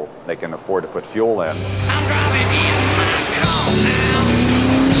vehicle they can afford to put fuel in. I'm driving in my car now.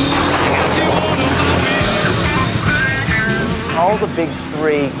 All the big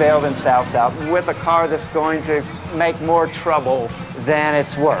three bail themselves out with a car that's going to make more trouble than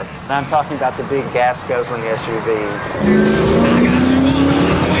it's worth. I'm talking about the big gas-guzzling SUVs.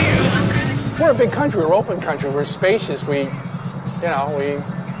 We're a big country. We're an open country. We're spacious. We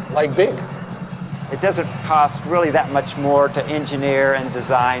like big. It doesn't cost really that much more to engineer and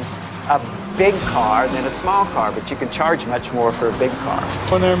design a big car than a small car, but you can charge much more for a big car.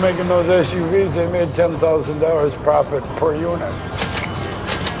 When they were making those SUVs, they made $10,000 profit per unit.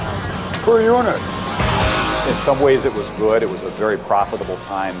 Per unit. In some ways it was good. It was a very profitable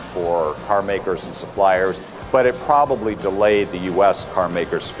time for car makers and suppliers, but it probably delayed the U.S. car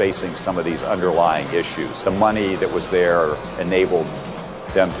makers facing some of these underlying issues. The money that was there enabled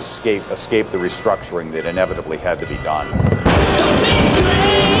them to escape the restructuring that inevitably had to be done.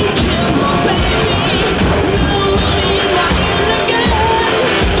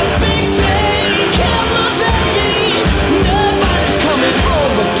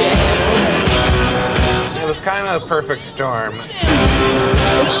 It was kind of a perfect storm.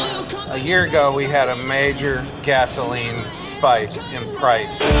 A year ago, we had a major gasoline spike in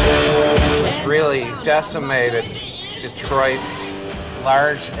price, which really decimated Detroit's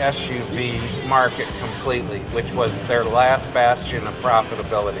large SUV market completely, which was their last bastion of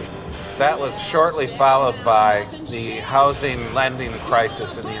profitability. That was shortly followed by the housing lending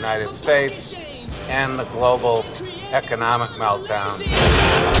crisis in the United States and the global economic meltdown.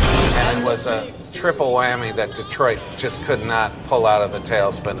 And it was a triple whammy that Detroit just could not pull out of the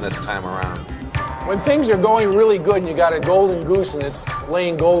tailspin this time around. When things are going really good and you got a golden goose and it's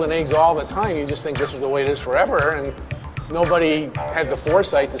laying golden eggs all the time, you just think this is the way it is forever, and nobody had the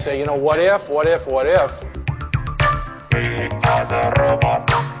foresight to say, what if?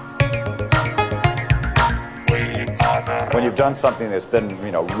 When you've done something that's been,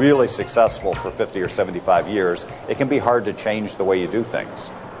 really successful for 50 or 75 years, it can be hard to change the way you do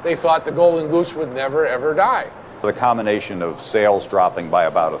things. They thought the golden goose would never, ever die. The combination of sales dropping by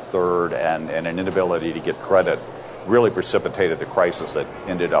about a third and an inability to get credit really precipitated the crisis that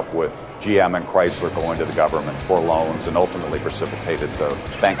ended up with GM and Chrysler going to the government for loans and ultimately precipitated the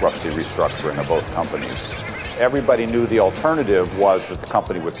bankruptcy restructuring of both companies. Everybody knew the alternative was that the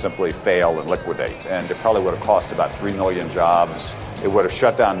company would simply fail and liquidate, and it probably would have cost about 3 million jobs. It would have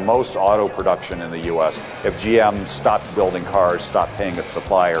shut down most auto production in the U.S. If GM stopped building cars, stopped paying its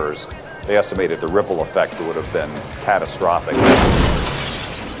suppliers, they estimated the ripple effect would have been catastrophic.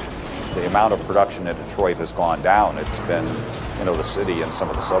 The amount of production in Detroit has gone down. It's been, the city and some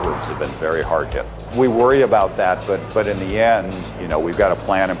of the suburbs have been very hard hit. We worry about that, but in the end, we've got a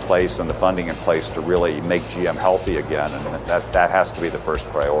plan in place and the funding in place to really make GM healthy again, and that has to be the first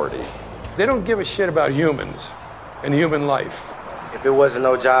priority. They don't give a shit about humans and human life. If it wasn't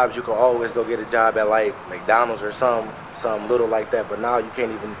no jobs, you could always go get a job at like McDonald's or something little like that. But now you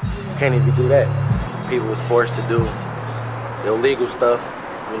can't even do that. People was forced to do illegal stuff,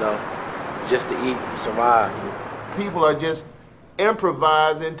 you know, just to eat and survive. People are just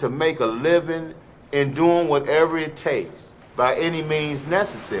improvising to make a living and doing whatever it takes by any means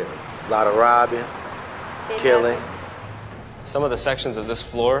necessary. A lot of robbing, killing. Some of the sections of this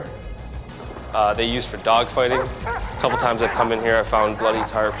floor they use for dog fighting. A couple times I've come in here, I found bloody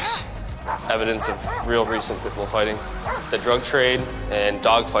tarps, evidence of real recent pit bull fighting. The drug trade and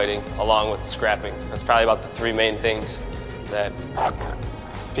dog fighting, along with scrapping. That's probably about the three main things that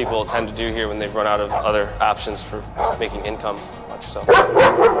people tend to do here when they've run out of other options for making income. So.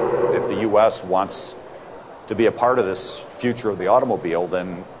 If the U.S. wants to be a part of this future of the automobile,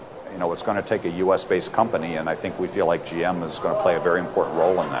 then you know it's going to take a U.S.-based company, and I think we feel like GM is going to play a very important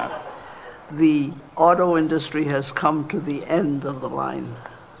role in that. The auto industry has come to the end of the line.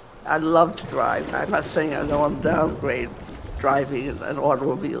 I love to drive. I'm not saying I know I'm downgrade driving and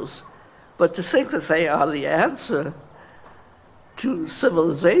automobiles, but to think that they are the answer to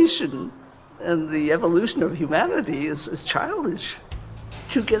civilization and the evolution of humanity is childish.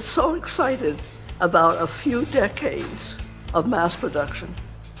 To get so excited about a few decades of mass production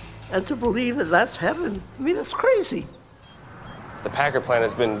and to believe that that's heaven, I mean, it's crazy. The Packard plant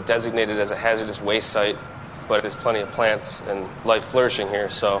has been designated as a hazardous waste site, but there's plenty of plants and life flourishing here,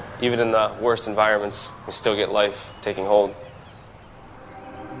 so even in the worst environments, we still get life taking hold.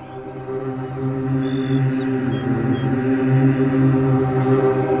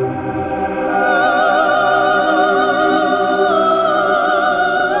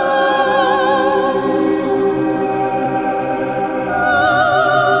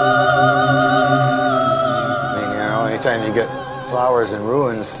 Anytime you get flowers and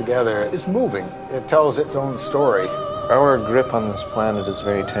ruins together, it's moving. It tells its own story. Our grip on this planet is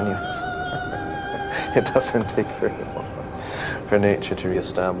very tenuous. It doesn't take very long for nature to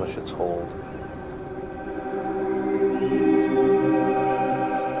reestablish its hold.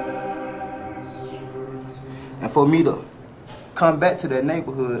 And for me to come back to that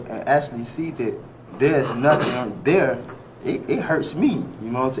neighborhood and actually see that there's nothing there, it hurts me, you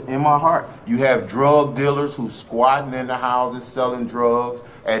know, in my heart. You have drug dealers who squatting in the houses selling drugs.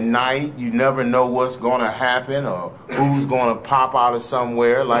 At night, you never know what's going to happen or who's going to pop out of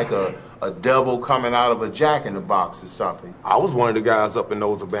somewhere like a devil coming out of a jack-in-the-box or something. I was one of the guys up in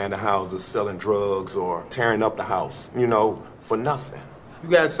those abandoned houses selling drugs or tearing up the house, you know, for nothing. You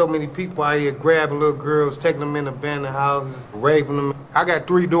got so many people out here grabbing little girls, taking them in abandoned houses, raping them. I got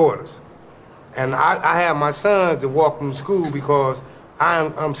 3 daughters. And I have my sons to walk them to school because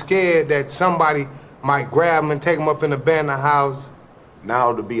I'm scared that somebody might grab them and take them up in an abandoned house.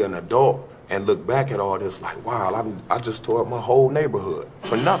 Now to be an adult and look back at all this like, wow, I just tore up my whole neighborhood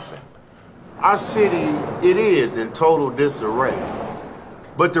for nothing. Our city, it is in total disarray.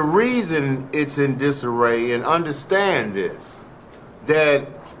 But the reason it's in disarray, and understand this, that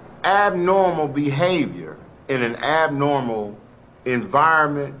abnormal behavior in an abnormal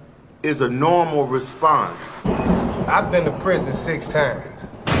environment is a normal response. I've been to prison 6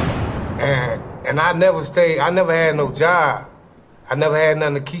 times. And I never had no job. I never had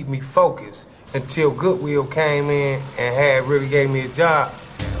nothing to keep me focused until Goodwill came in and really gave me a job.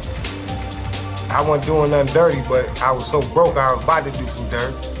 I wasn't doing nothing dirty, but I was so broke I was about to do some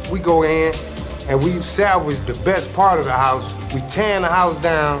dirt. We go in and we salvage the best part of the house. We tearing the house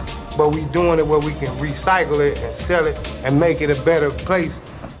down, but we doing it where we can recycle it and sell it and make it a better place.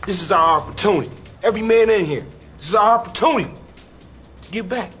 This is our opportunity. Every man in here, this is our opportunity to get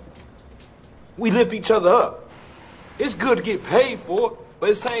back. We lift each other up. It's good to get paid for it, but at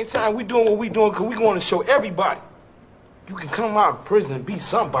the same time, we doing what we doing because we want to show everybody you can come out of prison and be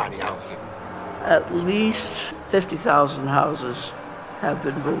somebody out here. At least 50,000 houses have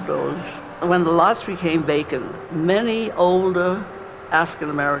been bulldozed. When the lots became vacant, many older African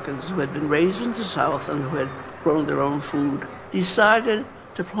Americans who had been raised in the South and who had grown their own food decided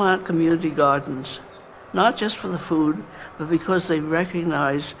to plant community gardens, not just for the food, but because they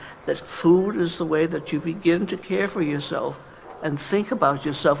recognize that food is the way that you begin to care for yourself and think about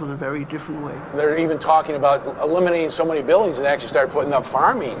yourself in a very different way. They're even talking about eliminating so many buildings and actually start putting up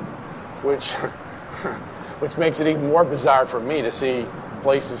farming, which makes it even more bizarre for me to see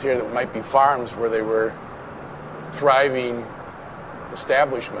places here that might be farms where they were thriving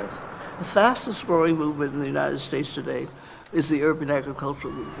establishments. The fastest growing movement in the United States today is the urban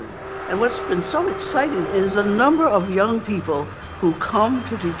agricultural movement. And what's been so exciting is the number of young people who come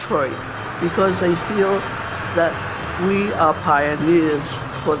to Detroit because they feel that we are pioneers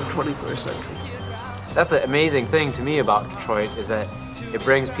for the 21st century. That's the amazing thing to me about Detroit, is that it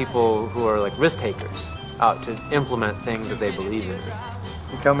brings people who are like risk takers out to implement things that they believe in.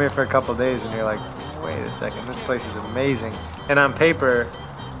 You come here for a couple of days and you're like, wait a second, this place is amazing. And on paper,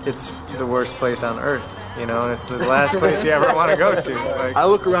 it's the worst place on earth, you know, and it's the last place you ever want to go to. Like, I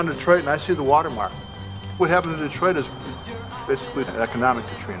look around Detroit and I see the watermark. What happened to Detroit is basically an economic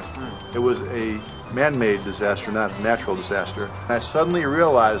Katrina. It was a man-made disaster, not a natural disaster. And I suddenly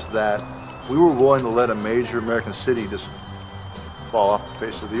realized that we were willing to let a major American city just fall off the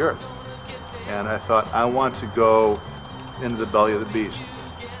face of the earth. And I thought, I want to go into the belly of the beast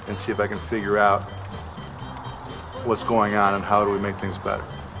and see if I can figure out what's going on and how do we make things better.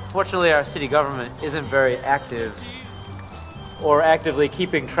 Fortunately, our city government isn't very active or actively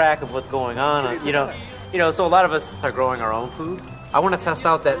keeping track of what's going on. You know, so a lot of us are growing our own food. I want to test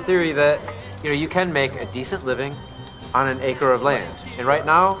out that theory that, you know, you can make a decent living on an acre of land. And right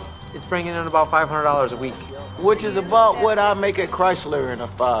now, it's bringing in about $500 a week. Which is about what I make at Chrysler in a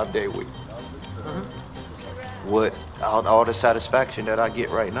 5-day week. Without all the satisfaction that I get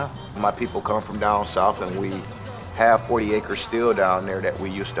right now. My people come from down south and we have 40 acres still down there that we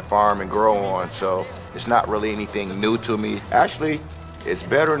used to farm and grow on, so it's not really anything new to me. Actually, it's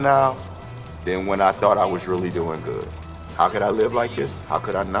better now than when I thought I was really doing good. How could I live like this? How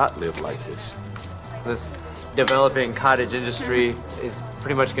could I not live like this? This developing cottage industry is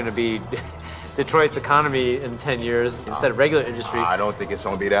pretty much going to be Detroit's economy in 10 years instead of regular industry. I don't think it's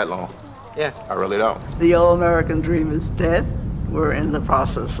going to be that long. Yeah. I really don't. The old American dream is dead. We're in the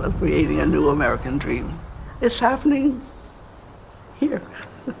process of creating a new American dream. It's happening here.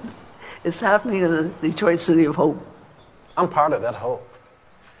 It's happening in the Detroit City of Hope. I'm part of that hope.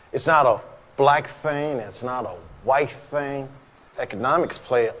 It's not a black thing, it's not a white thing. Economics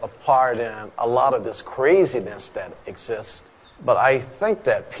play a part in a lot of this craziness that exists. But I think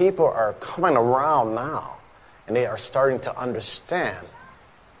that people are coming around now, and they are starting to understand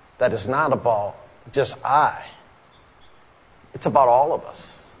that it's not about just I. It's about all of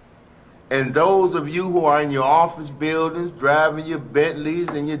us. And those of you who are in your office buildings, driving your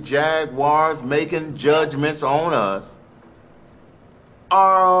Bentleys and your Jaguars, making judgments on us,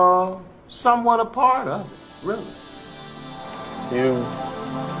 are somewhat a part of it, really.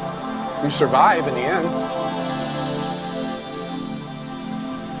 You survive in the end.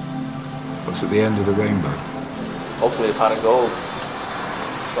 What's at the end of the rainbow? Hopefully a pot of gold,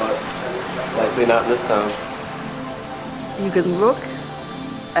 but likely not in this town. You can look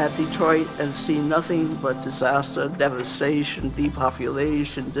at Detroit and see nothing but disaster, devastation,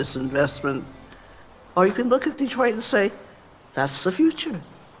 depopulation, disinvestment. Or you can look at Detroit and say, that's the future.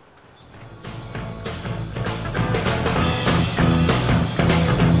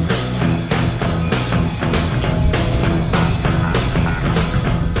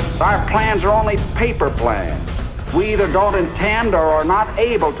 Our plans are only paper plans. We either don't intend or are not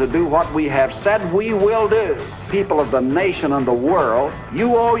able to do what we have said we will do. People of the nation and the world,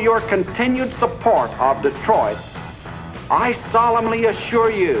 you owe your continued support of Detroit. I solemnly assure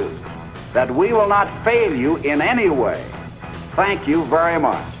you that we will not fail you in any way. Thank you very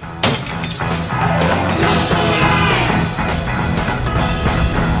much.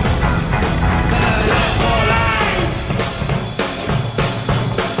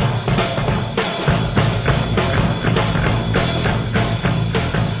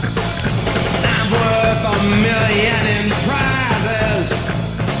 $1,000,000 in prizes.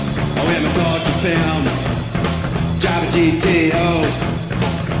 Wear my torture film, drive a GTO,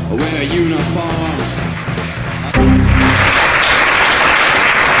 wear a uniform.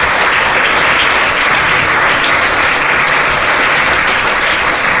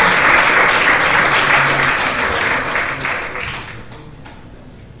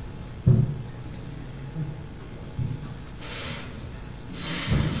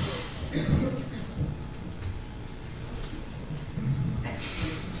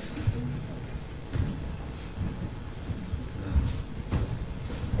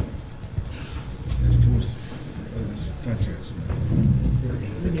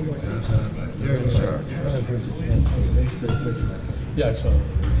 Yeah, I saw it.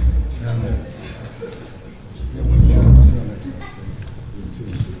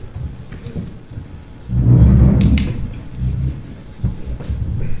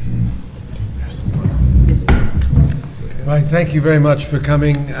 Right, thank you very much for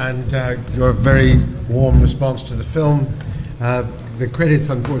coming and your very warm response to the film. The credits,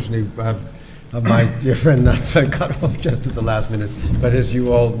 unfortunately, of my dear friend Nuts cut off just at the last minute, but as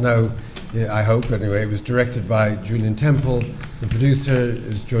you all know, I hope anyway, it was directed by Julian Temple. The producer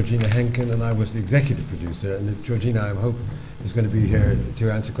is Georgina Henkin, and I was the executive producer. And Georgina, I hope, is going to be here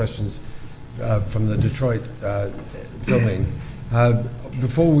to answer questions from the Detroit filming.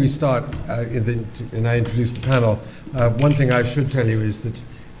 Before we start, and I introduce the panel, one thing I should tell you is that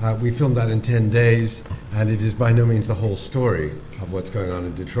we filmed that in 10 days, and it is by no means the whole story of what's going on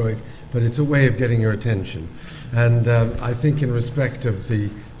in Detroit, but it's a way of getting your attention. And I think in respect of the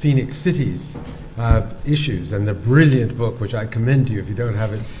Phoenix Cities issues and the brilliant book, which I commend to you, if you don't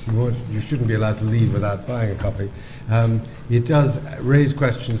have it, you shouldn't be allowed to leave without buying a copy. It does raise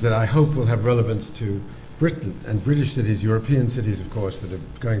questions that I hope will have relevance to Britain and British cities, European cities, of course, that are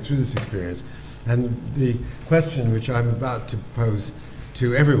going through this experience. And the question which I'm about to pose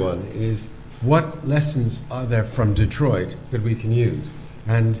to everyone is, what lessons are there from Detroit that we can use?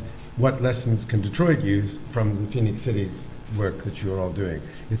 And what lessons can Detroit use from the Phoenix Cities work that you're all doing?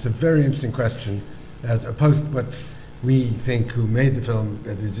 It's a very interesting question, as opposed to what we think who made the film,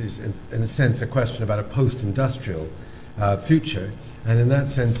 that it is in a sense a question about a post-industrial future, and in that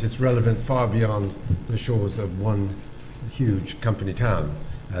sense it's relevant far beyond the shores of one huge company town,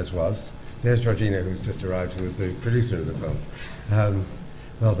 as was. There's Georgina, who's just arrived, who was the producer of the film.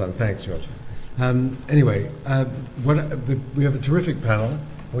 Well done, thanks, Georgia. Anyway, we have a terrific panel.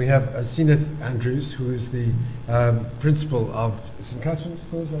 We have Asenath Andrews, who is the principal of St. Catherine's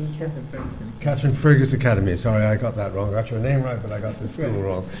School, is that right? Catherine Fergus Academy. Sorry, I got that wrong. I got your name right, but I got the school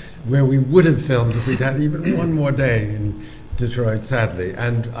wrong. Where we would have filmed if we'd had even one more day in Detroit, sadly.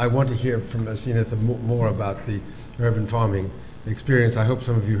 And I want to hear from Asenath more about the urban farming experience. I hope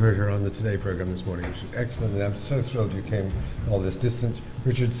some of you heard her on the Today program this morning, which was excellent, and I'm so thrilled you came all this distance.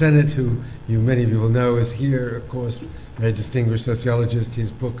 Richard Sennett, who many of you will know, is here, of course, very distinguished sociologist. His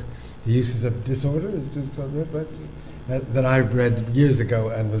book, The Uses of Disorder, is it just called that, right? That I read years ago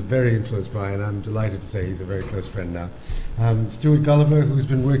and was very influenced by, and I'm delighted to say he's a very close friend now. Stuart Gulliver, who's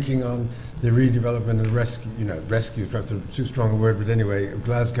been working on the redevelopment and rescue, perhaps too strong a word, but anyway,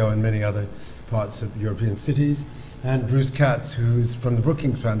 Glasgow and many other parts of European cities. And Bruce Katz, who's from the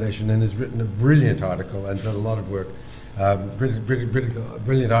Brookings Foundation and has written a brilliant article and done a lot of work,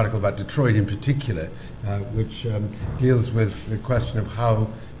 brilliant article about Detroit in particular, which deals with the question of how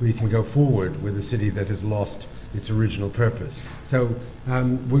we can go forward with a city that has lost its original purpose. So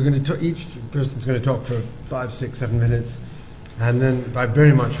we're going to each person's going to talk for 5, 6, 7 minutes, and then I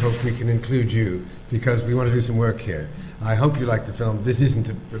very much hope we can include you, because we want to do some work here. I hope you like the film. This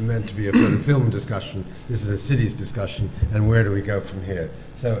isn't meant to be a film discussion. This is a cities discussion, and where do we go from here?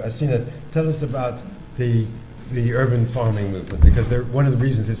 So, Asenath, tell us about the urban farming movement, because one of the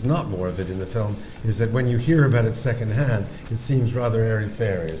reasons it's not more of it in the film is that when you hear about it secondhand, it seems rather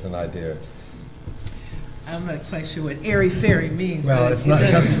airy-fairy as an idea. I'm not quite sure what airy-fairy means. Well, it's not real.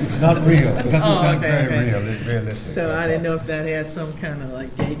 It doesn't sound very real. It's realistic. So I didn't know if that has some kind of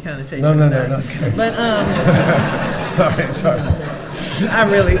like gay connotation. No, not gay. But sorry. I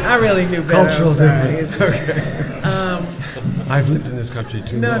really knew better. Cultural difference. Okay. I've lived in this country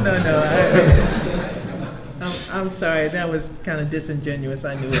too long. No. I'm sorry. That was kind of disingenuous.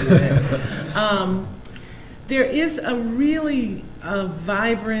 I knew what it meant. There is a really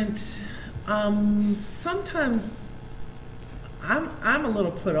vibrant. Sometimes I'm a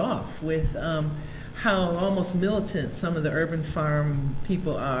little put off with how almost militant some of the urban farm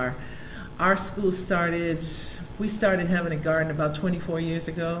people are. Our school we started having a garden about 24 years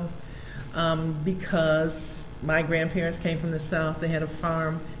ago because my grandparents came from the South. They had a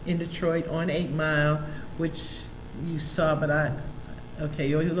farm in Detroit on 8 Mile, which you saw, but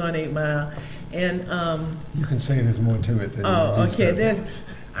it was on 8 Mile. And you can say there's more to it than okay.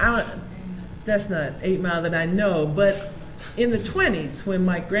 That's not 8 Mile that I know, but in the 20s, when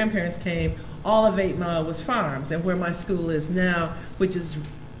my grandparents came, all of 8 Mile was farms, and where my school is now, which is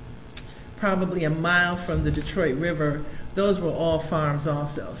probably a mile from the Detroit River, those were all farms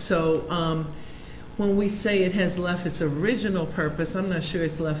also. So when we say it has left its original purpose, I'm not sure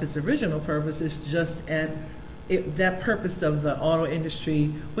it's left its original purpose. It's just that purpose of the auto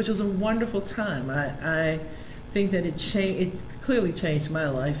industry, which was a wonderful time. I think that it clearly changed my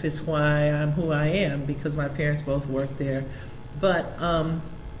life. It's why I'm who I am, because my parents both worked there. But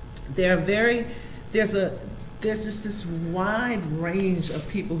there's just this wide range of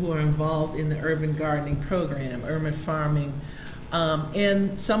people who are involved in the urban gardening program, urban farming,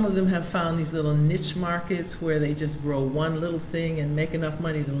 and some of them have found these little niche markets where they just grow one little thing and make enough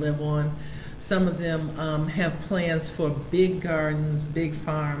money to live on. Some of them have plans for big gardens, big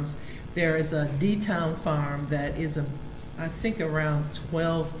farms. There is a D-Town farm that is, I think, around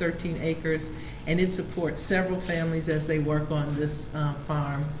 12, 13 acres, and it supports several families as they work on this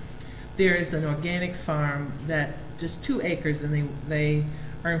farm. There is an organic farm that just 2 acres, and they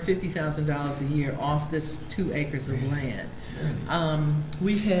earn $50,000 a year off this 2 acres of land.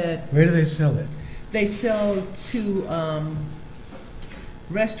 We've had... Where do they sell it? They sell to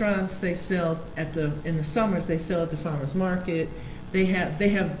restaurants. They sell in the summers. They sell at the farmers market. They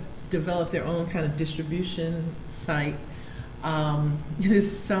have developed their own kind of distribution site.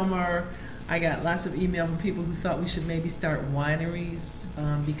 This summer, I got lots of email from people who thought we should maybe start wineries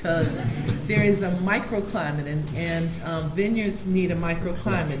because there is a microclimate, and vineyards need a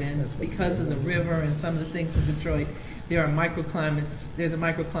microclimate, and because of the river and some of the things in Detroit, there are microclimates. There's a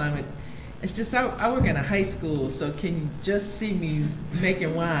microclimate. It's just I work in a high school, so can you just see me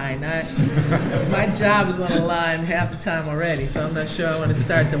making wine? My job is on the line half the time already, so I'm not sure I want to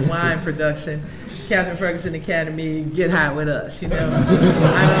start the wine production. Catherine Ferguson Academy, get high with us, you know.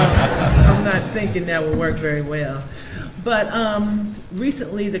 I'm not thinking that will work very well. But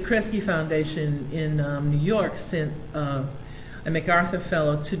recently, the Kresge Foundation in New York sent a MacArthur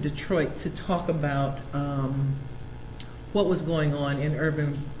Fellow to Detroit to talk about what was going on in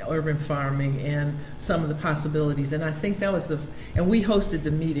urban farming and some of the possibilities. And I think that was and we hosted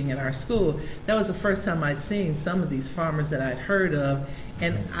the meeting at our school. That was the first time I'd seen some of these farmers that I'd heard of,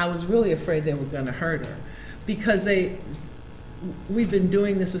 and I was really afraid they were going to hurt her, because we've been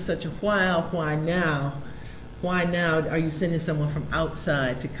doing this for such a while. Why now? Why now are you sending someone from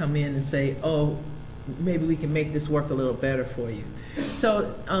outside to come in and say, oh, maybe we can make this work a little better for you?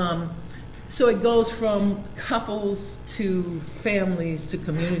 So it goes from couples to families to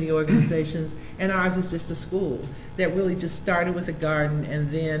community organizations, and ours is just a school that really just started with a garden,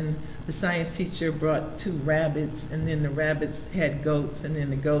 and then the science teacher brought 2 rabbits, and then the rabbits had goats, and then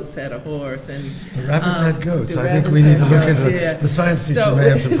the goats had a horse, and the rabbits had goats. I think we need to look into the science teacher may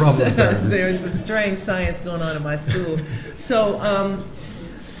have some problems there. There's a strange science going on in my school. So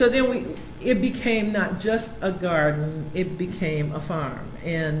then it became not just a garden, it became a farm.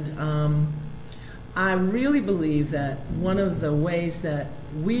 And I really believe that one of the ways that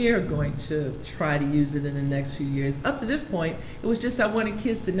we are going to try to use it in the next few years, up to this point, it was just I wanted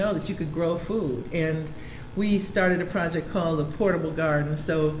kids to know that you could grow food. And we started a project called the Portable Garden.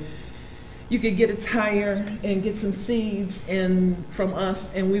 So you could get a tire and get some seeds from us,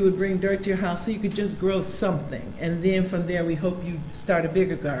 and we would bring dirt to your house so you could just grow something. And then from there, we hope you start a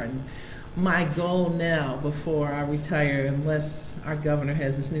bigger garden. My goal now, before I retire, unless our governor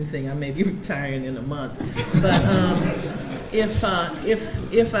has this new thing, I may be retiring in a month. But if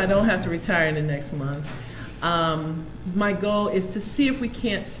I don't have to retire in the next month, my goal is to see if we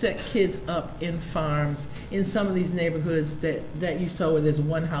can't set kids up in farms in some of these neighborhoods that you saw where there's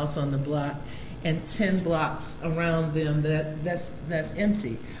one house on the block and 10 blocks around them that's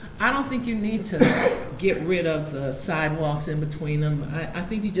empty. I don't think you need to get rid of the sidewalks in between them. I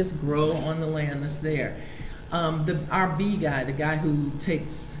think you just grow on the land that's there. Our bee guy, the guy who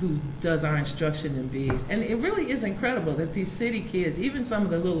does our instruction in bees, and it really is incredible that these city kids, even some of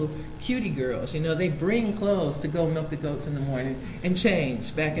the little cutie girls, they bring clothes to go milk the goats in the morning and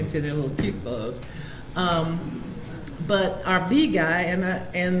change back into their little cute clothes. But our bee guy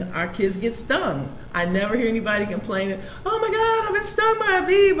and our kids get stung. I never hear anybody complaining, oh my God, I've been stung by a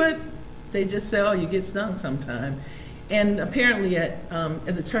bee, but they just say, oh, you get stung sometime. And apparently at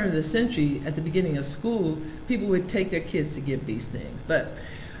the turn of the century, at the beginning of school, people would take their kids to get bee stings. But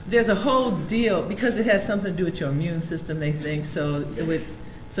there's a whole deal, because it has something to do with your immune system, they think. So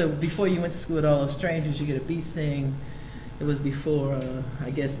before you went to school with all those strangers, you get a bee sting. It was before, I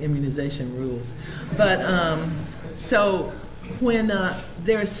guess, immunization rules. But so when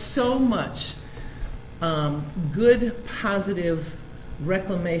there's so much good, positive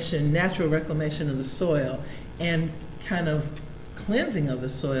reclamation, natural reclamation of the soil, and kind of cleansing of the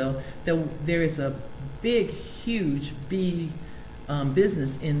soil, there is a big, huge bee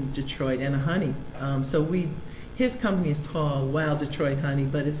business in Detroit, and a honey. His company is called Wild Detroit Honey,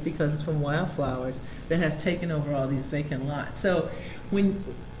 but it's because it's from wildflowers that have taken over all these vacant lots. So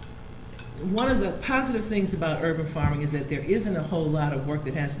one of the positive things about urban farming is that there isn't a whole lot of work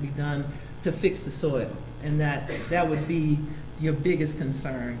that has to be done to fix the soil, and that would be your biggest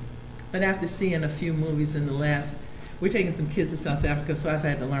concern. But after seeing a few movies we're taking some kids to South Africa, so I've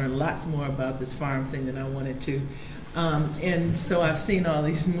had to learn lots more about this farm thing than I wanted to. And so I've seen all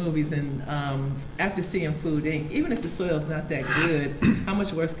these movies, and after seeing Food Inc., even if the soil's not that good, how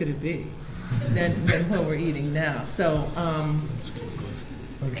much worse could it be than what we're eating now? So,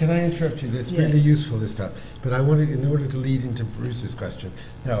 can I interrupt you? That's really useful, this stuff. But I wanted, in order to lead into Bruce's question,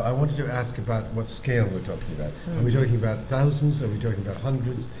 I wanted to ask about what scale we're talking about. Are we talking about thousands? Are we talking about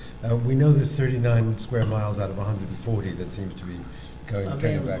hundreds? We know there's 39 square miles out of 140 that seems to be going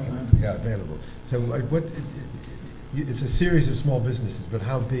back and available. So it's a series of small businesses, but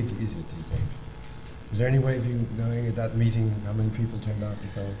how big is it, do you think? Is there any way of you knowing at that meeting how many people turned out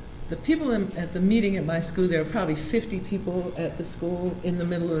and so on? The people at the meeting at my school, there were probably 50 people at the school in the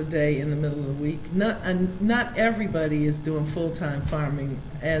middle of the day, in the middle of the week. Not everybody is doing full-time farming,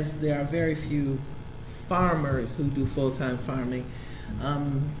 as there are very few farmers who do full-time farming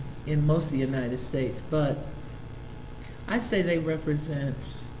in most of the United States. But I say they represent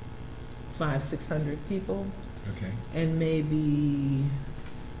 500-600 people, okay, and maybe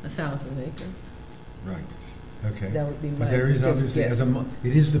 1,000 acres. Right. Okay. That would be my But there is obviously, guess.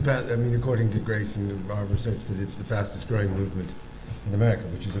 it is I mean, according to Grace and our research, that it's the fastest growing movement in America,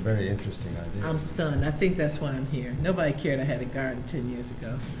 which is a very interesting idea. I'm stunned. I think that's why I'm here. Nobody cared I had a garden 10 years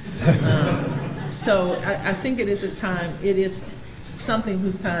ago. So I think it is a time, it is something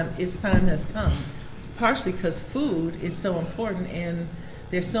its time has come, partially because food is so important, and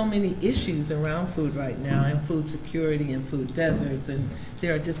there's so many issues around food right now, and food security and food deserts, and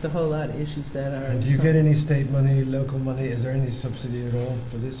there are just a whole lot of issues that are... And do you get any state money, local money? Is there any subsidy at all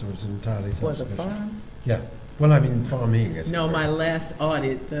for this, or is it entirely For the self-sufficient? farm? Yeah. Well, I mean, farming. Is No, my last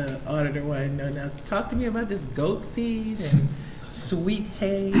audit, the auditor wanted to know, now talk to me about this goat feed and sweet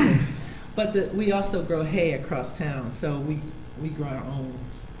hay. But we also grow hay across town, so we grow our own.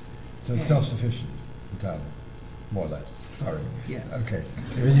 So it's self-sufficient, entirely, more or less. Sorry. Yes. Okay.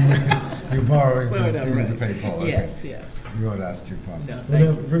 You're borrowing from Sort of, people to right. pay for. Okay. Yes, yes. You won't ask too far. No, Well, thank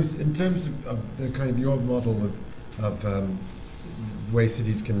now, you. Bruce, in terms of the kind of your model of way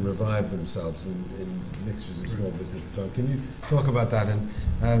cities can revive themselves in mixtures of small business and so on, can you talk about that?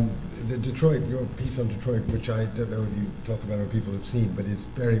 And the Detroit, your piece on Detroit, which I don't know whether you talk about or people have seen, but it's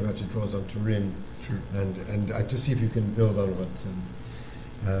very much, it draws on Turin. Sure. And I just see if you can build on what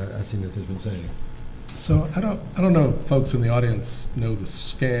Asenath has been saying. So I don't know if folks in the audience know the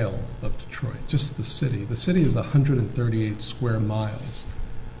scale of Detroit, just the city. The city is 138 square miles.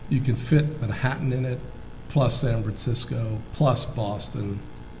 You can fit Manhattan in it, plus San Francisco, plus Boston,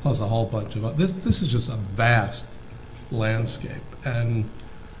 plus a whole bunch of others. This is just a vast landscape. And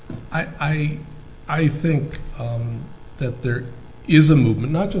I think that there is a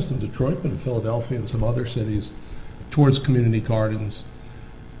movement, not just in Detroit, but in Philadelphia and some other cities, towards community gardens.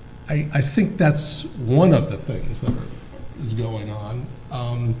 I think that's one of the things that is going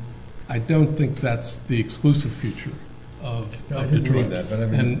on. I don't think that's the exclusive future of I didn't Detroit. mean that, but I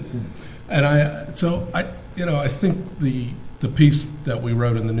mean, I think the piece that we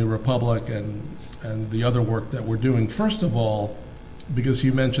wrote in the New Republic and the other work that we're doing, first of all, because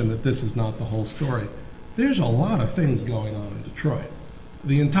you mentioned that this is not the whole story, there's a lot of things going on in Detroit.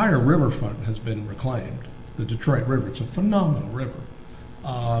 The entire riverfront has been reclaimed. The Detroit River, it's a phenomenal river.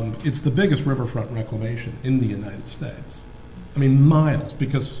 It's the biggest riverfront reclamation in the United States. I mean, miles,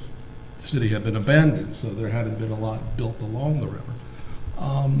 because the city had been abandoned, so there hadn't been a lot built along the river.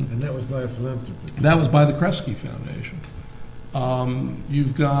 and that was by a philanthropist. That was by the Kresge Foundation.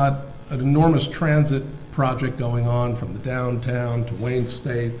 You've got an enormous transit project going on from the downtown to Wayne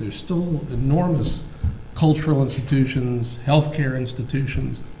State. There's still enormous cultural institutions, healthcare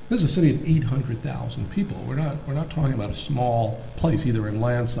institutions. This is a city of 800,000 people. We're not talking about a small place, either in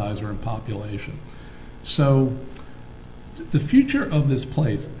land size or in population. So the future of this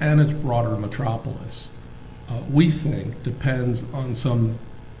place and its broader metropolis, we think, depends on some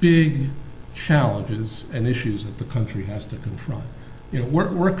big challenges and issues that the country has to confront. You know,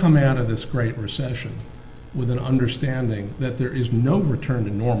 we're coming out of this great recession with an understanding that there is no return to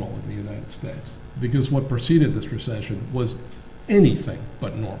normal in the United States, because what preceded this recession was anything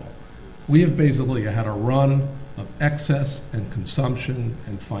but normal. We have basically had a run of excess and consumption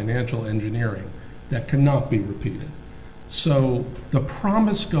and financial engineering that cannot be repeated. So the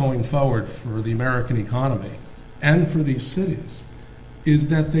promise going forward for the American economy and for these cities is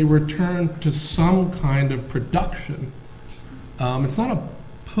that they return to some kind of production. It's not a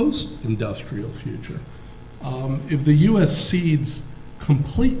post-industrial future. If the U.S. cedes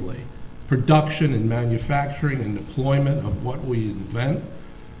completely production and manufacturing and deployment of what we invent,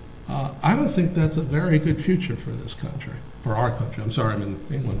 I don't think that's a very good future for this country, for our country. I'm sorry, I'm in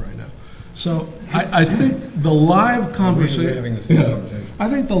England right now. So I think the live conversation, I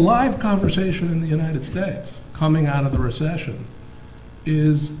think the live conversation in the United States coming out of the recession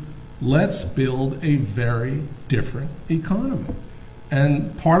is, let's build a very different economy.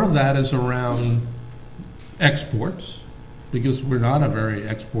 And part of that is around exports, because we're not a very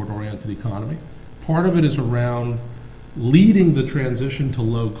export-oriented economy. Part of it is around leading the transition to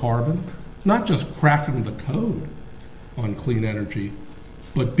low carbon, not just cracking the code on clean energy,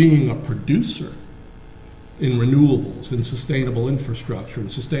 but being a producer in renewables, in sustainable infrastructure, in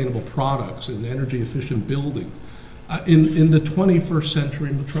sustainable products, in energy-efficient buildings. in the 21st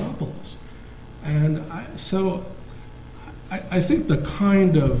century metropolis. And I think the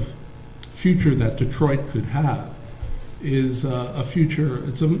kind of future that Detroit could have is a future.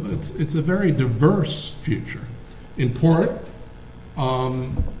 It's a very diverse future. In part,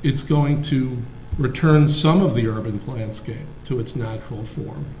 it's going to return some of the urban landscape to its natural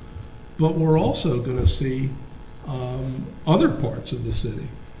form, but we're also going to see other parts of the city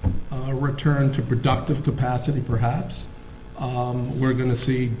return to productive capacity, perhaps. We're going to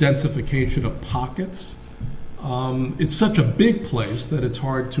see densification of pockets. It's such a big place that it's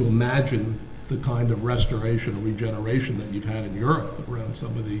hard to imagine the kind of restoration or regeneration that you've had in Europe around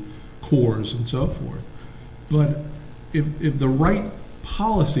some of the cores and so forth. But if the right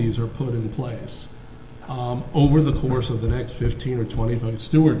policies are put in place over the course of the next 15 or 25,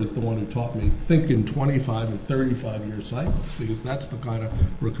 Stuart is the one who taught me think in 25 and 35-year cycles, because that's the kind of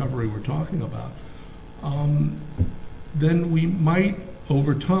recovery we're talking about. Then we might,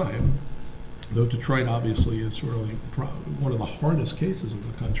 over time, though Detroit obviously is really one of the hardest cases in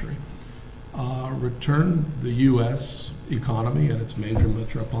the country, return the U.S. economy and its major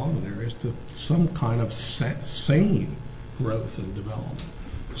metropolitan areas to some kind of sane growth and development.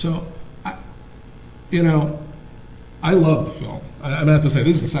 So, I love the film. I have to say,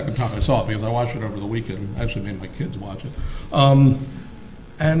 this is the second time I saw it because I watched it over the weekend. I actually made my kids watch it.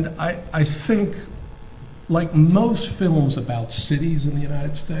 And I think, like most films about cities in the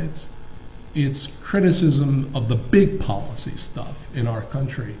United States, its criticism of the big policy stuff in our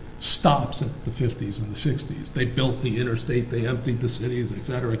country stops at the 50s and the 60s. They built the interstate, they emptied the cities, et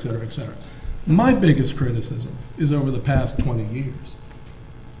cetera, et cetera, et cetera. My biggest criticism is over the past 20 years.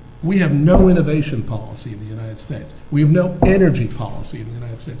 We have no innovation policy in the United States. We have no energy policy in the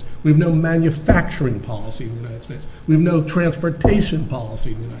United States. We have no manufacturing policy in the United States. We have no transportation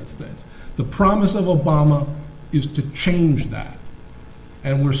policy in the United States. The promise of Obama is to change that.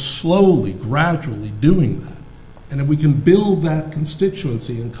 And we're slowly, gradually doing that. And if we can build that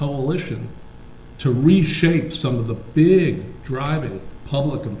constituency and coalition to reshape some of the big driving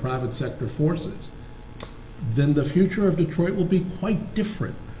public and private sector forces, then the future of Detroit will be quite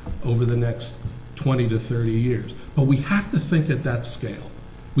different over the next 20 to 30 years. But we have to think at that scale.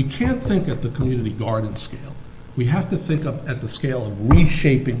 We can't think at the community garden scale. We have to think at the scale of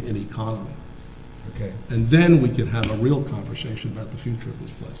reshaping an economy. Okay. And then we can have a real conversation about the future of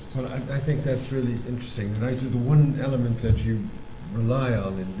these places. Well, I think that's really interesting. And the one element that you rely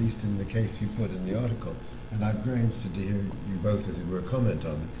on, at least in the case you put in the article, and I'm very interested to hear you both, as it were, comment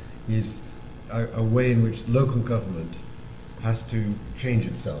on it, is a way in which local government has to change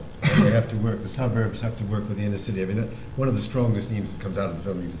itself. And they have to work, the suburbs have to work with the inner city. I mean, one of the strongest themes that comes out of the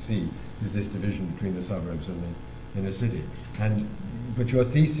film you can see is this division between the suburbs and the inner city. But your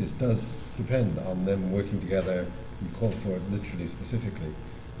thesis does depend on them working together. You call for it literally, specifically.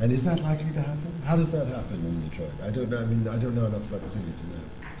 And is that likely to happen? How does that happen in Detroit? I don't know. I mean, I don't know enough about the city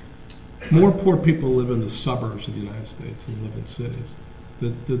to know. More poor people live in the suburbs of the United States than live in cities.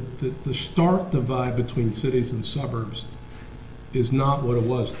 The stark divide between cities and suburbs is not what it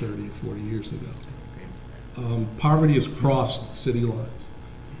was 30 or 40 years ago. Poverty has crossed city lines.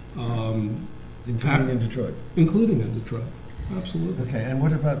 Including in Detroit? Including in Detroit, absolutely. Okay, and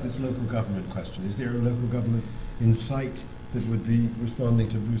what about this local government question? Is there a local government in sight that would be responding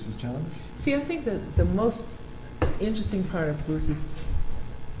to Bruce's challenge? See, I think that the most interesting part of Bruce's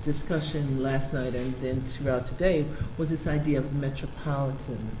discussion last night and then throughout today was this idea of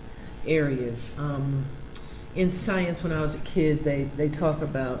metropolitan areas. In science, when I was a kid, they talk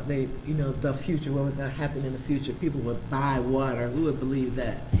about the future, what was going to happen in the future. People would buy water. Who would believe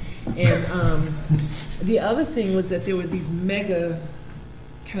that? And the other thing was that there were these mega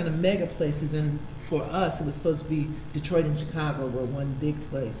places, and for us, it was supposed to be Detroit and Chicago were one big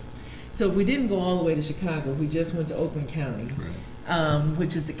place. So if we didn't go all the way to Chicago, we just went to Oakland County,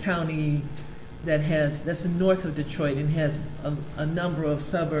 which is the county that's the north of Detroit and has a number of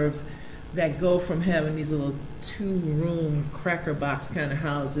suburbs that go from having these little 2-room cracker box kind of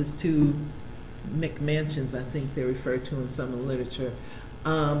houses to McMansions, I think they're referred to in some of the literature.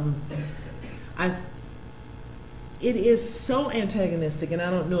 It is so antagonistic, and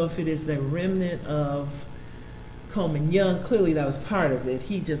I don't know if it is a remnant of Coleman Young. Clearly that was part of it.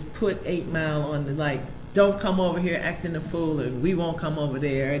 He just put 8 Mile on the, don't come over here acting a fool, and we won't come over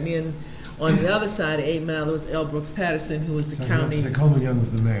there. And then on the other side of 8 Mile, there was L. Brooks Patterson, who was the county. So Coleman Young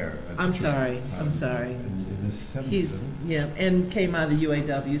was the mayor. I'm sorry. In the 70s. And came out of the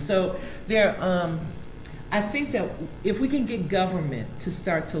UAW. So I think that if we can get government to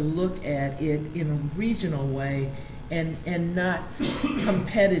start to look at it in a regional way and not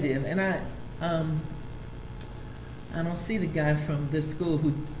competitive, and I don't see the guy from this school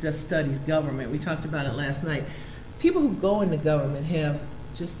who just studies government. We talked about it last night. People who go into government have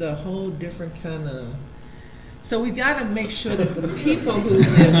just a whole different kind of. So we got to make sure that the people who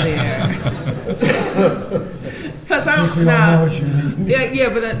live there. Because I'm now. Yeah,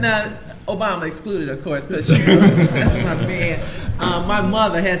 but now Obama excluded, of course, because that's my man. My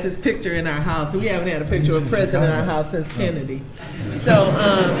mother has his picture in our house, so we haven't had a picture of a president in our house since Kennedy. So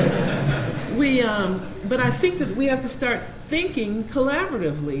but I think that we have to start thinking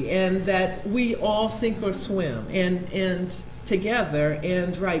collaboratively, and that we all sink or swim, and together.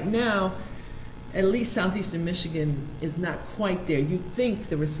 And right now, at least southeastern Michigan is not quite there. You'd think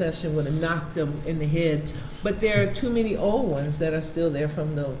the recession would have knocked them in the head, but there are too many old ones that are still there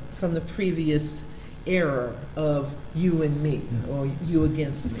from the previous era of you and me, or you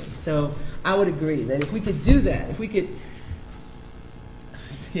against me. So I would agree that if we could do that, if we could.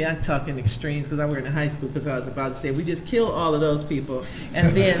 Yeah, I talk in extremes because I worked in high school, because I was about to say, we just kill all of those people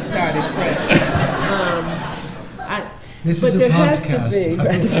and then started fresh. This but is there a has podcast. to be.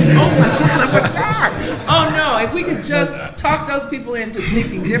 Oh my God! Oh no! If we could just talk those people into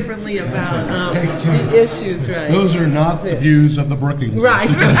thinking differently about the issues, right? Those are not the views of the Brookings. Right.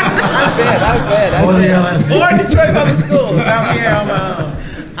 I bet. Or Detroit Public Schools. I'm here on my own.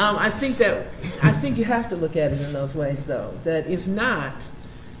 I think you have to look at it in those ways, though. That if not,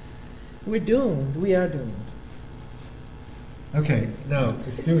 we're doomed. We are doomed. Okay, now,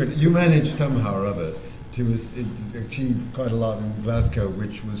 Stuart, you managed somehow or other to achieve quite a lot in Glasgow,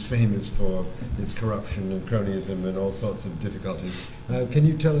 which was famous for its corruption and cronyism and all sorts of difficulties. Can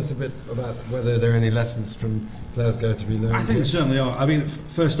you tell us a bit about whether there are any lessons from Glasgow to be learned? I think there certainly are. I mean,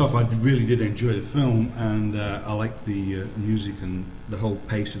 first off, I really did enjoy the film, and I liked the music and the whole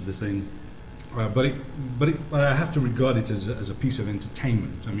pace of the thing. But I have to regard it as a piece of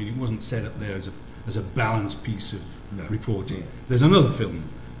entertainment. I mean, it wasn't set up there as a balanced piece of reporting. There's another film,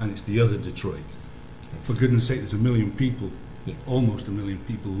 and it's The Other Detroit. For goodness sake, there's 1 million people, almost 1 million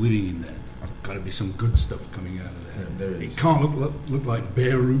people living in there. There's got to be some good stuff coming out of there. There is. It can't look like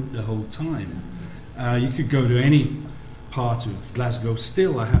Beirut the whole time. You could go to any part of Glasgow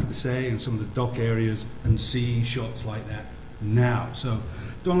still, I have to say, in some of the dock areas, and see shots like that now. So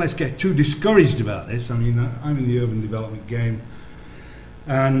don't let's get too discouraged about this. I mean, I'm in the urban development game,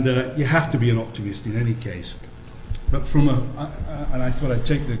 and you have to be an optimist in any case. But and I thought I'd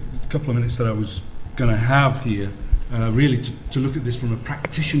take the couple of minutes that I was going to have here, really to look at this from a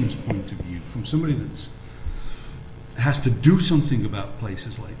practitioner's point of view, from somebody that has to do something about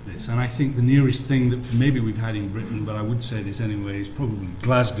places like this. And I think the nearest thing that maybe we've had in Britain, but I would say this anyway, is probably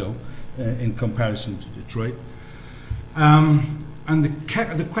Glasgow in comparison to Detroit. And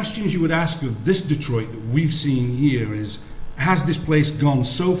the questions you would ask of this Detroit that we've seen here is, has this place gone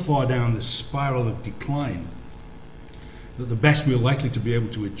so far down the spiral of decline that the best we're likely to be able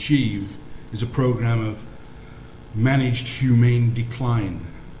to achieve is a program of managed humane decline?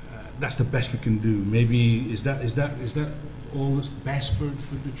 That's the best we can do. Maybe is that all that's best for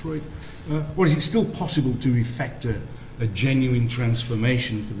Detroit? Or is it still possible to effect a genuine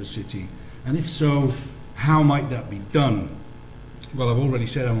transformation for the city? And if so, how might that be done? Well, I've already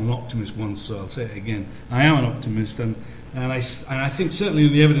said I'm an optimist once, so I'll say it again. I am an optimist, and I think certainly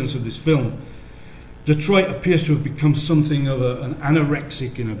in the evidence of this film, Detroit appears to have become something of an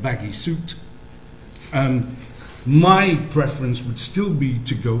anorexic in a baggy suit. And my preference would still be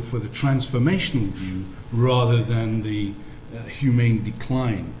to go for the transformational view rather than the humane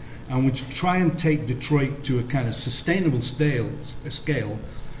decline. And would try and take Detroit to a kind of sustainable scale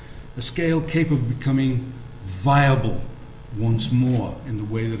capable of becoming viable once more in the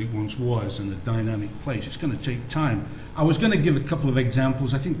way that it once was, in a dynamic place. It's going to take time. I was going to give a couple of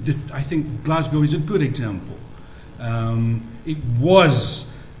examples. I think Glasgow is a good example. It was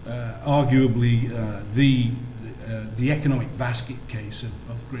arguably the economic basket case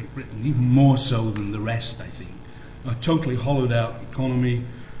of Great Britain, even more so than the rest, I think. A totally hollowed out economy,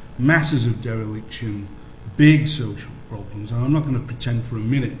 masses of dereliction, big social problems, and I'm not going to pretend for a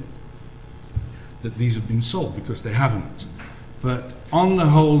minute that these have been solved, because they haven't. But on the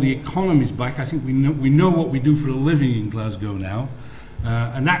whole, the economy's back. I think we know what we do for a living in Glasgow now,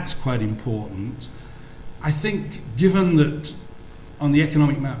 and that's quite important. I think, given that on the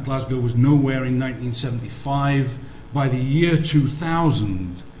economic map Glasgow was nowhere in 1975, by the year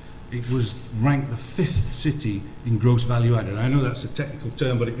 2000 it was ranked the 5th city in gross value added. I know that's a technical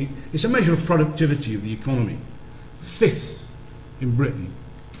term, but it's a measure of productivity of the economy. 5th in Britain,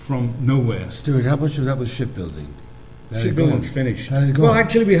 from nowhere. Stuart, how much of that was shipbuilding? Shipbuilding finished. How did it go? Well,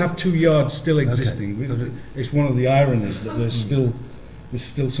 actually, we have 2 yards still existing. Okay. It's one of the ironies that there's still there's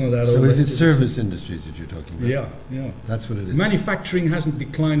still some of that. So old is it activity. service industries that you're talking about? Yeah, yeah. That's what it is. Manufacturing hasn't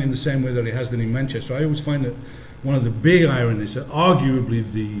declined in the same way that it has done in Manchester. I always find that one of the big ironies, that arguably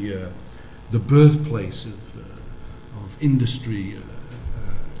the birthplace of industry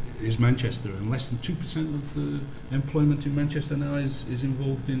is Manchester, and less than 2% of the employment in Manchester now is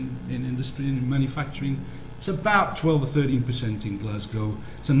involved in industry and in manufacturing. It's about 12 or 13% in Glasgow.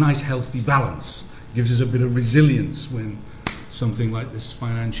 It's a nice healthy balance. It gives us a bit of resilience when something like this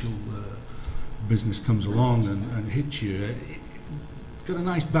financial business comes along and hits you. It's got a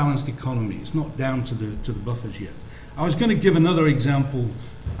nice balanced economy. It's not down to the buffers yet. I was going to give another example,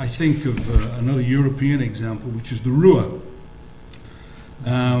 I think, of another European example, which is the Ruhr,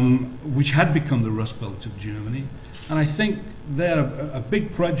 which had become the Rust Belt of Germany. And I think there a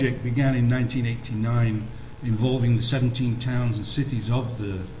big project began in 1989 involving the 17 towns and cities of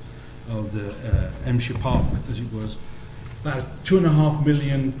the Emscher Park, as it was. About 2.5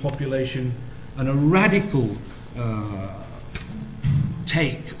 million population, and a radical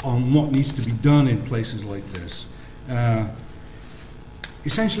take on what needs to be done in places like this.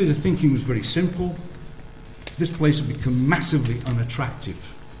 Essentially, the thinking was very simple. This place had become massively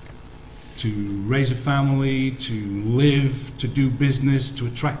unattractive to raise a family, to live, to do business, to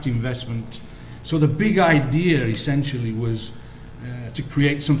attract investment. So the big idea essentially was to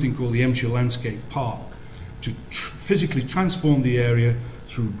create something called the Emscher Landscape Park, to physically transform the area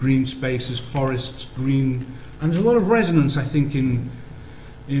through green spaces, forests, green, and there's a lot of resonance, I think, in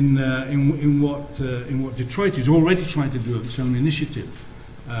what Detroit is already trying to do of its own initiative.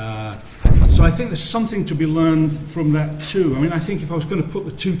 So I think there's something to be learned from that too. I mean, I think if I was going to put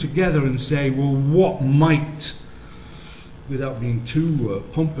the two together and say, well, what might, without being too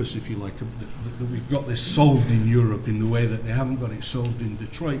pompous, if you like, that we've got this solved in Europe in the way that they haven't got it solved in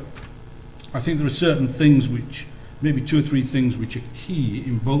Detroit, I think there are certain things which, maybe 2 or 3 things which are key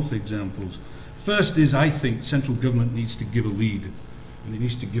in both examples. First is, I think central government needs to give a lead, and it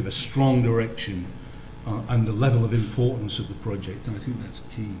needs to give a strong direction and the level of importance of the project, and I think that's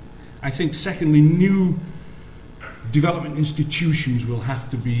key. I think secondly, new development institutions will have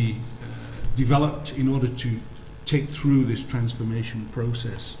to be developed in order to take through this transformation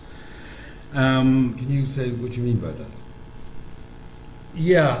process. Can you say what you mean by that?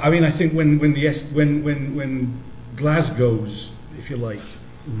 Yeah, I mean, I think when Glasgow's, if you like,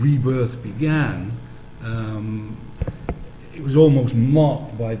 rebirth began, it was almost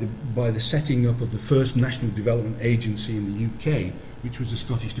marked by the setting up of the first national development agency in the UK, which was the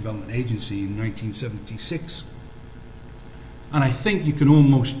Scottish Development Agency in 1976. And I think you can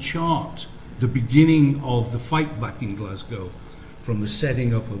almost chart the beginning of the fight back in Glasgow from the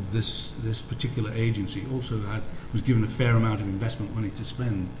setting up of this particular agency. It also was given a fair amount of investment money to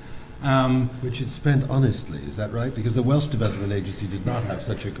spend. Which it spent honestly, is that right? Because the Welsh Development Agency did not have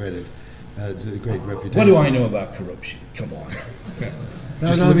such a great reputation. What do I know about corruption? Come on. No,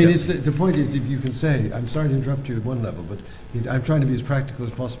 I mean, the point is, if you can say, I'm sorry to interrupt you at one level, but I'm trying to be as practical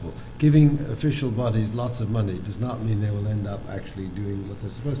as possible. Giving official bodies lots of money does not mean they will end up actually doing what they're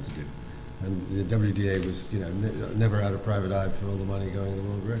supposed to do. And the WDA was, never had a private eye for all the money going in the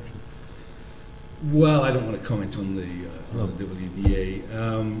wrong direction. Well, I don't want to comment on the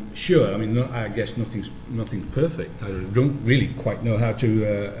WDA. Sure, I mean, I guess nothing perfect. I don't really quite know how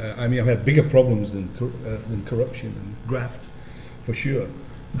to. I mean, I've had bigger problems than corruption and graft, for sure.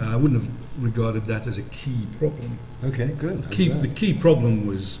 I wouldn't have regarded that as a key problem. Okay, good. The key problem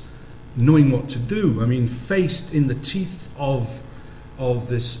was knowing what to do. I mean, faced in the teeth of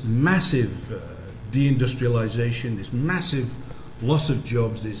this massive deindustrialization, this massive loss of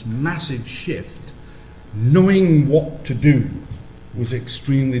jobs, this massive shift, knowing what to do was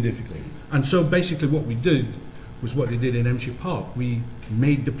extremely difficult. And so basically what we did was what they did in Emscher Park. We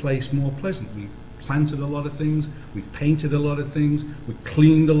made the place more pleasant. We planted a lot of things, we painted a lot of things, we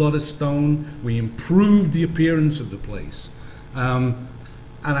cleaned a lot of stone, we improved the appearance of the place. And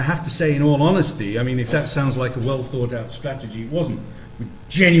I have to say, in all honesty, I mean, if that sounds like a well thought out strategy, it wasn't. We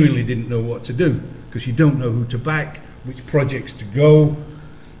genuinely didn't know what to do, because you don't know who to back, which projects to go.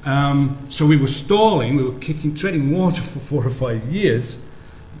 So we were stalling, we were treading water for 4 or 5 years.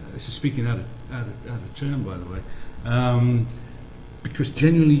 This is speaking out of turn, by the way. Because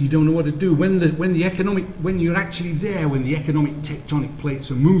genuinely you don't know what to do. When you're actually there, when the economic tectonic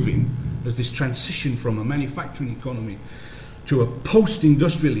plates are moving, as this transition from a manufacturing economy to a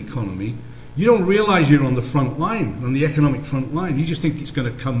post-industrial economy, you don't realize you're on the front line, on the economic front line. You just think it's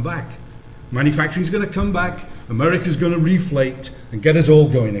going to come back. Manufacturing's going to come back, America's going to reflate and get us all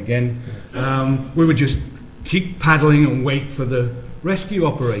going again. We would just keep paddling and wait for the rescue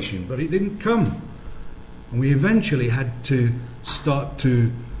operation, but it didn't come. And we eventually had to start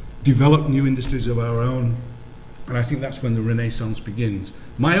to develop new industries of our own, and I think that's when the Renaissance begins.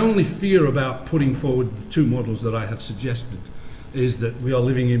 My only fear about putting forward the two models that I have suggested is that we are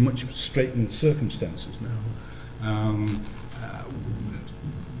living in much straightened circumstances now.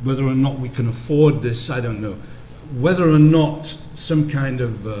 Whether or not we can afford this, I don't know. Whether or not some kind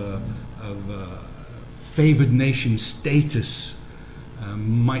of favored nation status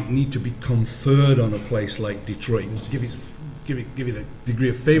might need to be conferred on a place like Detroit, give it a degree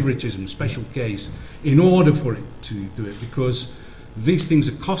of favoritism, special case, in order for it to do it, because these things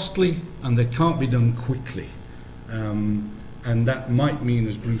are costly and they can't be done quickly. And that might mean,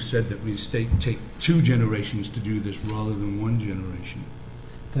 as Bruce said, that we take 2 generations to do this rather than 1 generation.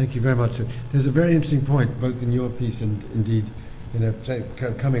 Thank you very much. There's a very interesting point, both in your piece and indeed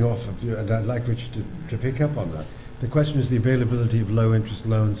coming off of you, and I'd like Richard to pick up on that. The question is the availability of low-interest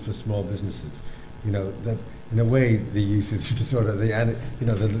loans for small businesses. You know, that in a way the use is sort of the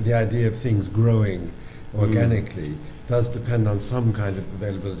idea of things growing organically does depend on some kind of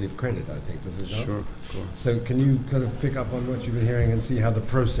availability of credit, I think, does it not? Sure, of course. So can you kind of pick up on what you've been hearing and see how the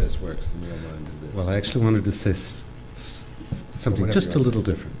process works in your mind? Well, I actually wanted to say something just a little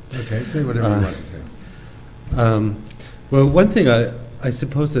different. Okay, say whatever you want to say. Well, one thing I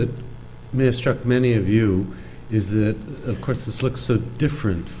suppose that may have struck many of you is that, of course, this looks so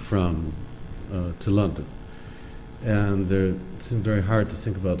different from to London. And it's very hard to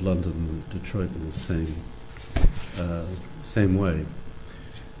think about London and Detroit in the same way.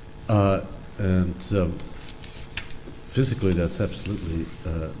 And physically, that's absolutely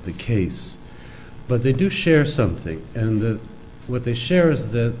the case. But they do share something, and what they share is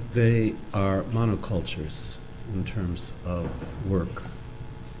that they are monocultures in terms of work.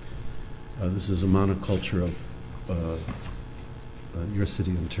 This is a monoculture of your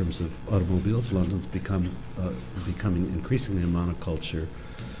city in terms of automobiles. London's becoming increasingly a monoculture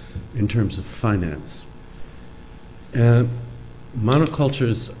in terms of finance. And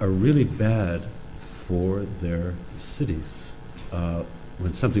monocultures are really bad for their cities.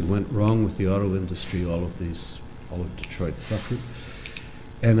 When something went wrong with the auto industry, all of Detroit suffered.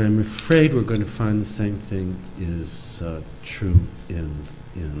 And I'm afraid we're going to find the same thing is true in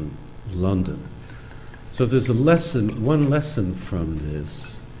London. So if there's one lesson from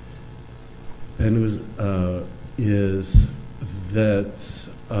this, and it was is that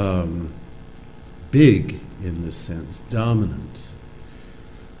big in this sense, dominant,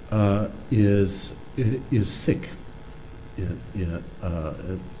 is sick. To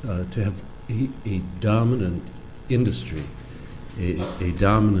have a dominant industry, a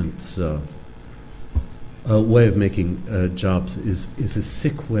dominant way of making jobs is a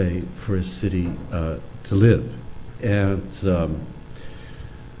sick way for a city to live. And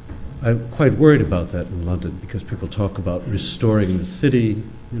I'm quite worried about that in London, because people talk about restoring the city,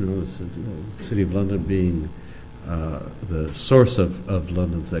 the city of London being the source of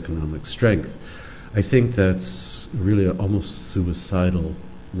London's economic strength. I think that's really an almost suicidal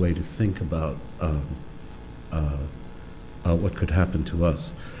way to think about what could happen to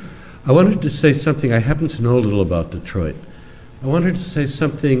us. I wanted to say something. I happen to know a little about Detroit. I wanted to say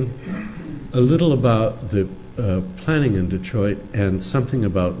something a little about the planning in Detroit and something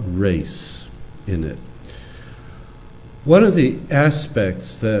about race in it. One of the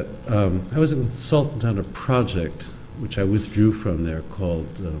aspects that I was a consultant on a project which I withdrew from there called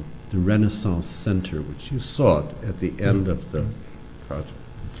the Renaissance Center, which you saw it at the end of the project.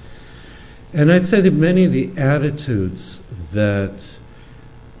 And I'd say that many of the attitudes that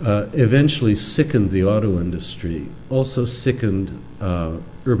eventually sickened the auto industry also sickened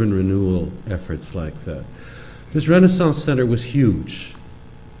urban renewal efforts like that. This Renaissance Center was huge.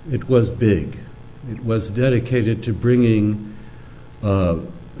 It was big. It was dedicated to bringing,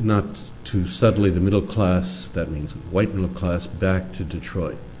 not to suddenly the middle class, that means white middle class, back to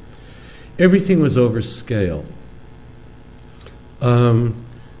Detroit. Everything was over scale. At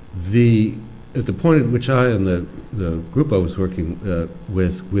the point at which I and the group I was working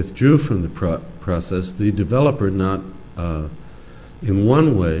with withdrew from the process, the developer, not in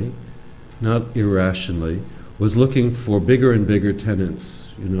one way, not irrationally, was looking for bigger and bigger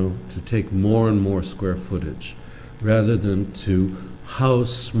tenants, to take more and more square footage, rather than to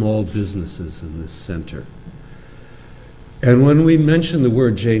house small businesses in this center. And when we mentioned the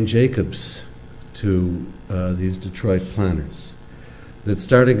word Jane Jacobs to these Detroit planners, that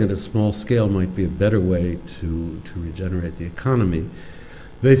starting at a small scale might be a better way to regenerate the economy,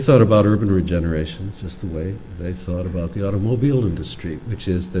 they thought about urban regeneration just the way they thought about the automobile industry, which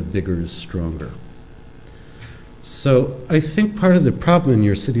is that bigger is stronger. So I think part of the problem in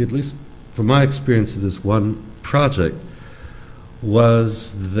your city, at least from my experience of this one project,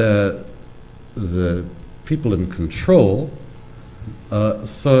 was that the people in control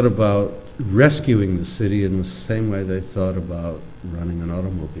thought about rescuing the city in the same way they thought about running an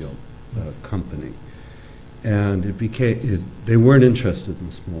automobile company. And they weren't interested in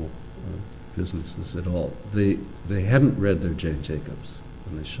small businesses at all. They hadn't read their Jane Jacobs,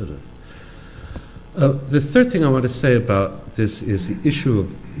 and they should have. The third thing I want to say about this is the issue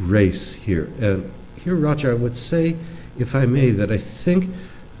of race here. And here, Roger, I would say, if I may, that I think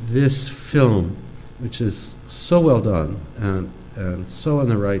this film, which is so well done and so on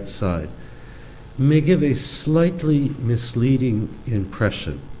the right side, may give a slightly misleading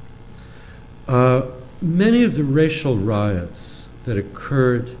impression. Many of the racial riots that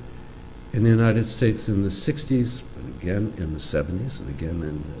occurred in the United States in the 60s, and again in the 70s, and again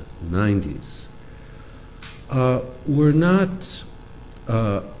in the 90s, were not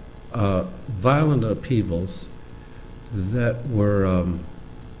violent upheavals that were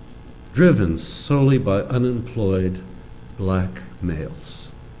driven solely by unemployed black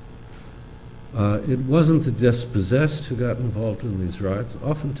males. It wasn't the dispossessed who got involved in these riots.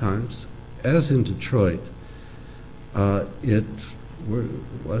 Oftentimes, as in Detroit, it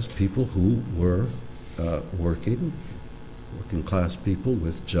was people who were working class people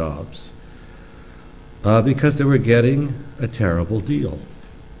with jobs, because they were getting a terrible deal.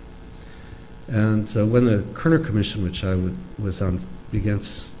 And when the Kerner Commission, which I was on, began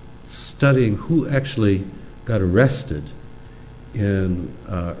studying who actually got arrested in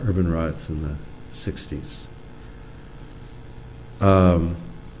urban riots in the 60s,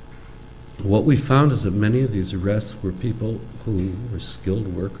 what we found is that many of these arrests were people who were skilled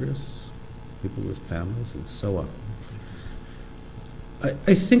workers, people with families, and so on.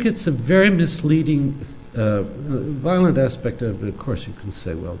 I think it's a very misleading, violent aspect of it. Of course, you can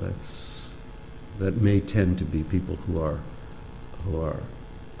say, well, that may tend to be people who are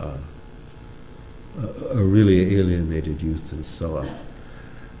a really alienated youth and so on.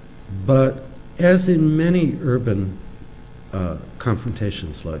 But as in many urban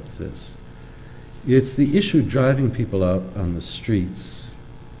confrontations like this, it's the issue driving people out on the streets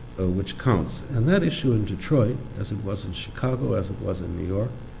which counts. And that issue in Detroit, as it was in Chicago, as it was in New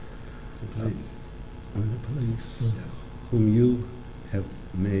York, the police, whom you have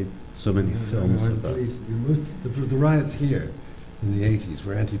made so many films about. The riots here in the 80s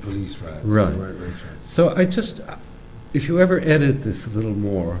were anti-police riots. Right. They weren't race riots. So if you ever edit this a little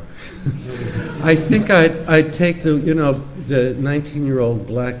more, I think I'd take the 19-year-old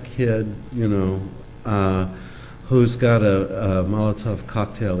black kid, who's got a Molotov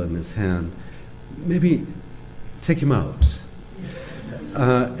cocktail in his hand, maybe take him out.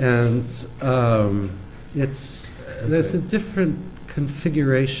 There's a different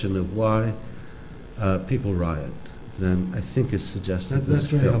configuration of why people riot than I think is suggested. That's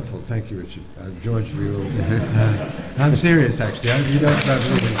very helpful. Thank you, Richard. George, for your... I'm serious, actually. You don't have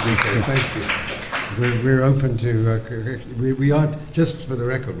anything. Thank you. We're open to... we are, just for the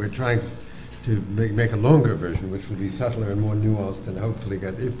record, we're trying to make a longer version, which will be subtler and more nuanced, and hopefully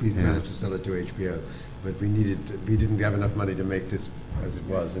get, if we manage to sell it to HBO. But we didn't have enough money to make this as it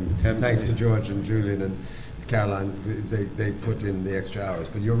was. And thanks to George and Julian and Caroline, they put in the extra hours.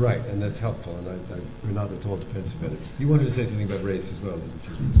 But you're right, and that's helpful, and we're not at all defensive about it. You wanted to say something about race as well, didn't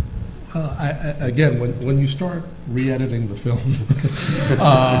you? Again, when you start re-editing the film,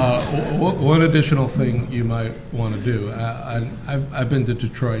 one additional thing you might want to do. I've been to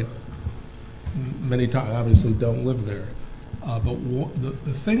Detroit many times. Obviously, don't live there, but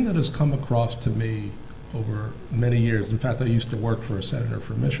the thing that has come across to me over many years, in fact, I used to work for a senator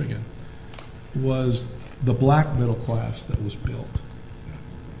from Michigan, was the black middle class that was built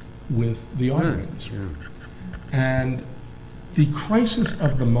with the auto industry. And the crisis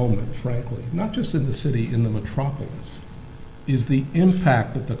of the moment, frankly, not just in the city, in the metropolis, is the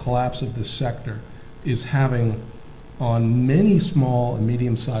impact that the collapse of this sector is having on many small and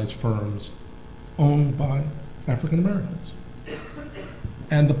medium-sized firms owned by African Americans.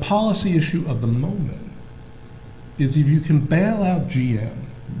 And the policy issue of the moment is, if you can bail out GM,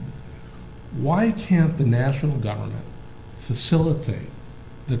 why can't the national government facilitate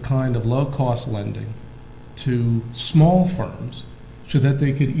the kind of low-cost lending to small firms so that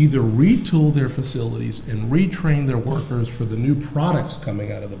they could either retool their facilities and retrain their workers for the new products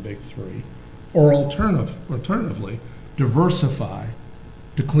coming out of the big three, or alternatively, diversify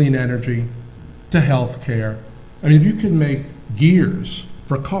to clean energy, to health care. I mean, if you can make gears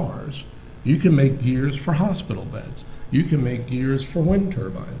for cars, you can make gears for hospital beds, you can make gears for wind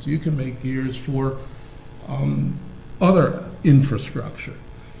turbines, you can make gears for other infrastructure.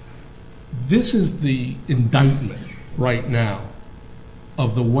 This is the indictment right now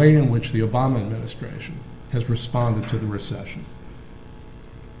of the way in which the Obama administration has responded to the recession.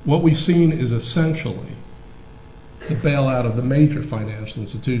 What we've seen is essentially the bailout of the major financial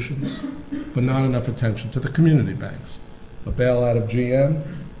institutions, but not enough attention to the community banks. A bailout of GM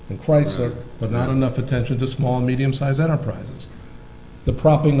and Chrysler, but not enough attention to small and medium-sized enterprises. The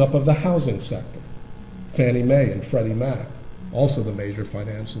propping up of the housing sector, Fannie Mae and Freddie Mac, also the major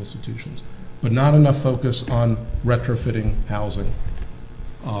financial institutions, but not enough focus on retrofitting housing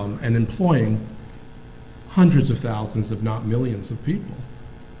and employing hundreds of thousands, if not millions of people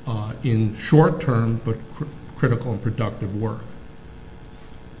in short-term but critical and productive work.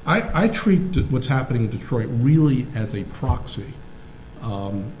 I treat what's happening in Detroit really as a proxy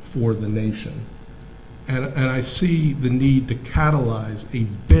for the nation. And I see the need to catalyze a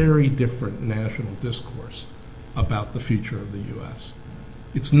very different national discourse about the future of the U.S.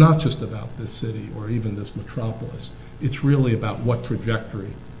 It's not just about this city or even this metropolis. It's really about what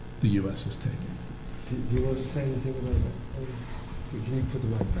trajectory the U.S. is taking. Do you want to say anything about that? Can you put the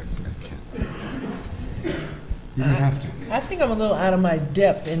mic back? I can't. You don't have to. I think I'm a little out of my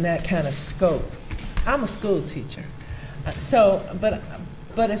depth in that kind of scope. I'm a school teacher.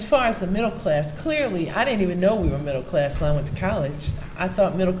 But as far as the middle class, clearly, I didn't even know we were middle class when I went to college. I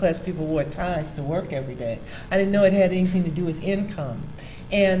thought middle class people wore ties to work every day. I didn't know it had anything to do with income.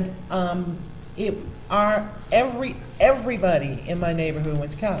 And everybody in my neighborhood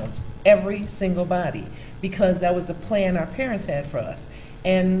went to college. Every single body, because that was the plan our parents had for us.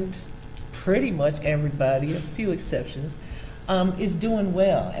 And pretty much everybody, a few exceptions, is doing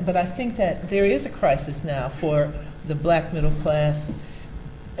well. But I think that there is a crisis now for the black middle class.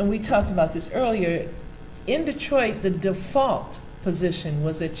 And we talked about this earlier. In Detroit, the default position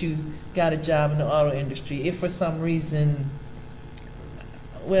was that you got a job in the auto industry. If for some reason,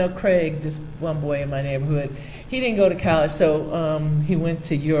 well, Craig, this one boy in my neighborhood, he didn't go to college, so he went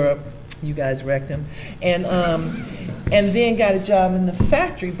to Europe. You guys wrecked him. And then got a job in the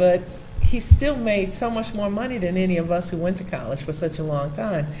factory, but he still made so much more money than any of us who went to college for such a long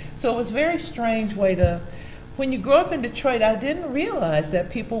time. So it was a very strange way to, when you grow up in Detroit, I didn't realize that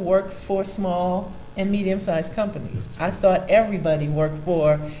people worked for small and medium-sized companies. I thought everybody worked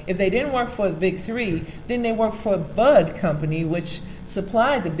for, if they didn't work for the big three, then they worked for a Bud company, which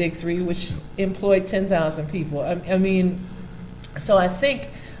supplied the big three, which employed 10,000 people. I mean, so I think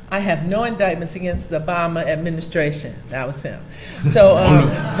I have no indictments against the Obama administration. That was him. So,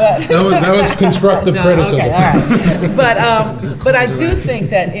 but that was constructive criticism. Okay, all right. But I do think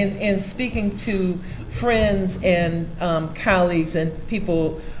that in speaking to friends and colleagues and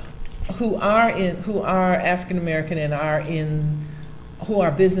people who are African American and who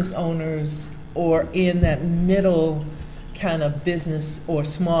are business owners or in that middle kind of business or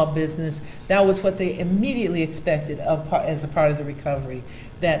small business, that was what they immediately expected as a part of the recovery,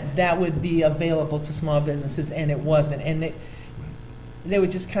 that would be available to small businesses, and it wasn't. And they were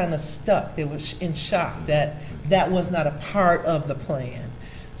just kind of stuck. They were in shock that that was not a part of the plan.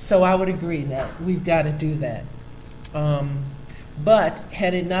 So I would agree that we've got to do that. But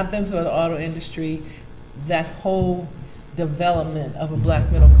had it not been for the auto industry, that whole development of a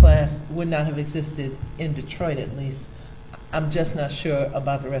black middle class would not have existed in Detroit, at least. I'm just not sure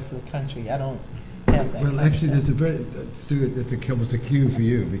about the rest of the country. I don't have that. Well, actually, there's a very, Stuart, it's almost a cue for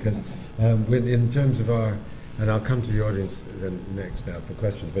you, because when, in terms of our, and I'll come to the audience then next now for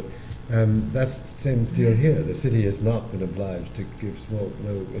questions, but that's the same deal here. The city has not been obliged to give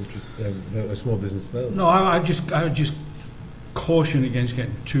a small business loan. No, I would just caution against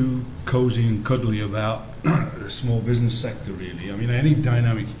getting too cozy and cuddly about the small business sector, really. I mean, any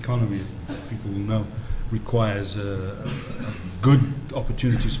dynamic economy, people will know, requires good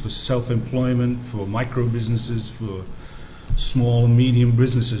opportunities for self-employment, for micro businesses, for small and medium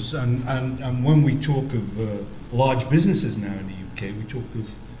businesses. And when we talk of large businesses now in the UK, we talk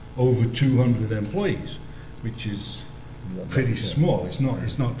of over 200 employees, which is pretty small. It's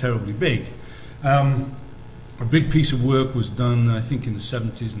not terribly big. A big piece of work was done, I think, in the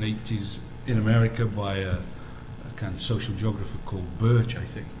 70s and 80s in America by a kind of social geographer called Birch, I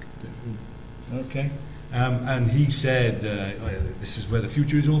think. Okay. And he said, this is where the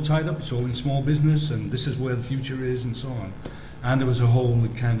future is all tied up, it's all in small business, and this is where the future is, and so on. And there was a whole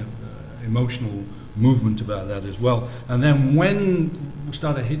kind of emotional movement about that as well. And then when we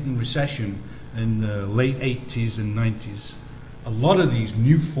started hitting recession in the late 80s and 90s, a lot of these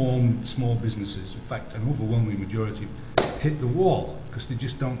new formed small businesses, in fact, an overwhelming majority, hit the wall because they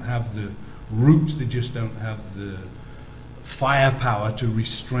just don't have the roots, they just don't have the firepower to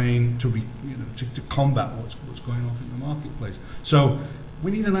restrain, to combat what's going on in the marketplace. So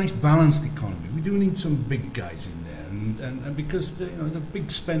we need a nice balanced economy. We do need some big guys in there, and because the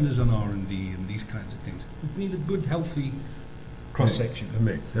big spenders on R&D and these kinds of things, we need a good, healthy cross section. A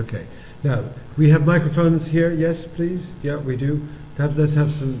mix. Okay. Now we have microphones here. Yes, please. Yeah, we do. Let's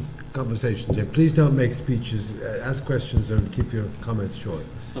have some conversations here. Please don't make speeches. Ask questions and keep your comments short,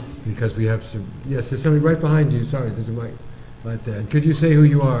 because we have some. Yes, there's somebody right behind you. Sorry, there's a mic right there. And could you say who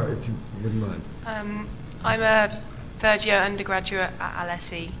you are, if you wouldn't mind? I'm a third-year undergraduate at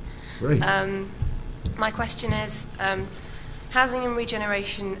LSE. Great. My question is, housing and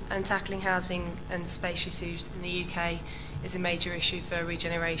regeneration and tackling housing and space issues in the UK is a major issue for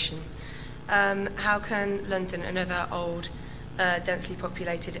regeneration. How can London and other old, densely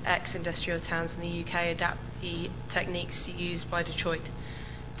populated ex-industrial towns in the UK adapt the techniques used by Detroit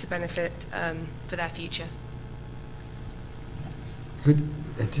to benefit for their future? Good.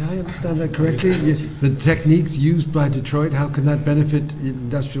 Did I understand that correctly? The techniques used by Detroit, how can that benefit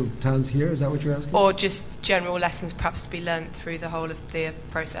industrial towns here? Is that what you're asking? Or just general lessons perhaps to be learnt through the whole of the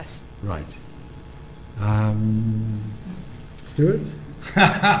process? Right. Stuart?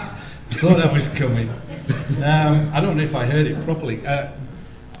 I thought that was coming. I don't know if I heard it properly.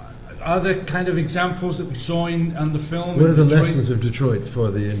 Are there kind of examples that we saw on the film? What are the lessons of Detroit for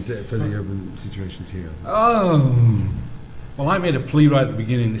the urban situations here? Oh, well, I made a plea right at the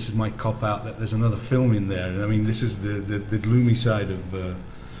beginning. This is my cop out that there's another film in there. I mean, this is the gloomy side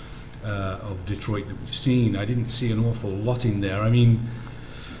of Detroit that we've seen. I didn't see an awful lot in there. I mean,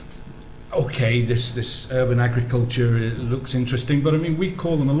 okay, this urban agriculture, it looks interesting, but I mean, we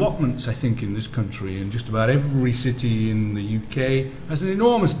call them allotments, I think, in this country, and just about every city in the UK has an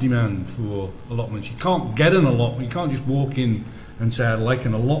enormous demand for allotments. You can't get an allotment, you can't just walk in and say, I'd like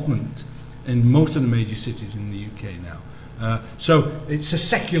an allotment, in most of the major cities in the UK now. So it's a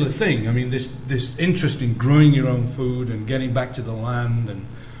secular thing. I mean, this interest in growing your own food and getting back to the land and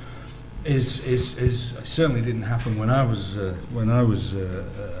is certainly didn't happen when I was a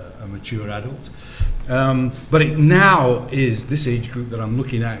mature adult. But it now is, this age group that I'm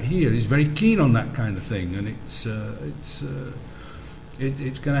looking at here is very keen on that kind of thing, and it's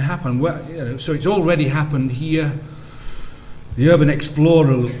going to happen. Well, so it's already happened here. The urban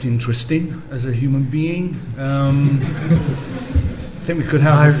explorer looked interesting as a human being. I think we could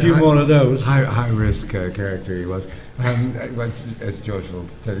have a few more of those. High risk character he was. As George will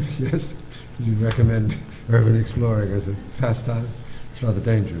tell you, yes. Would you recommend urban exploring as a pastime? It's rather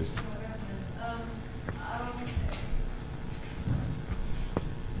dangerous.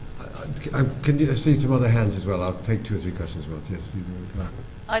 Can you see some other hands as well? I'll take 2 or 3 questions as well. Yes,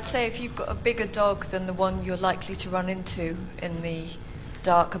 I'd say if you've got a bigger dog than the one you're likely to run into in the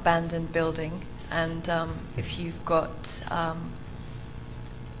dark abandoned building, and if you've got some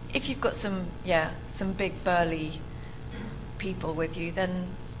big burly people with you, then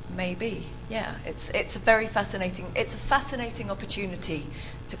maybe, yeah, it's a very fascinating. It's a fascinating opportunity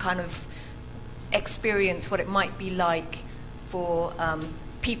to kind of experience what it might be like for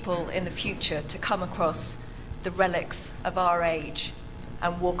people in the future to come across the relics of our age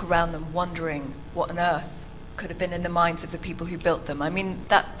and walk around them wondering what on earth could have been in the minds of the people who built them. I mean,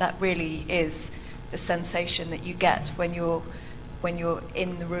 that really is the sensation that you get when you're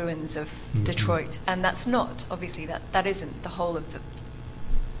in the ruins of Detroit. And that's not, obviously, that isn't the whole of the,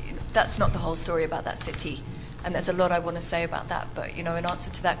 that's not the whole story about that city. And there's a lot I want to say about that. But, in answer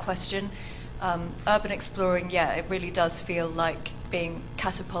to that question, urban exploring, yeah, it really does feel like being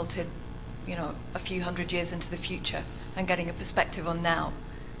catapulted, a few hundred years into the future and getting a perspective on now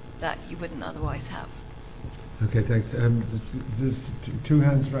that you wouldn't otherwise have. Okay, thanks. There's 2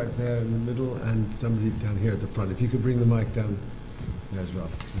 hands right there in the middle and somebody down here at the front. If you could bring the mic down there as well.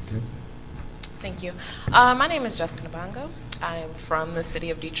 Okay. Thank you. My name is Jessica Nabango. I'm from the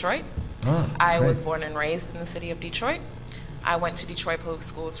city of Detroit. I was born and raised in the city of Detroit. I went to Detroit Public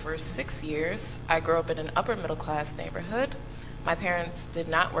Schools for 6 years. I grew up in an upper middle class neighborhood. My parents did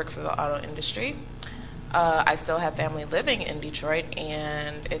not work for the auto industry. I still have family living in Detroit,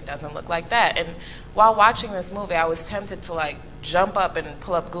 and it doesn't look like that. And while watching this movie, I was tempted to jump up and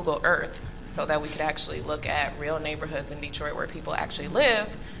pull up Google Earth so that we could actually look at real neighborhoods in Detroit where people actually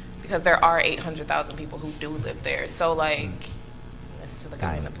live, because there are 800,000 people who do live there. So this to the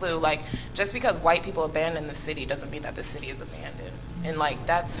guy in the blue, just because white people abandon the city doesn't mean that the city is abandoned. And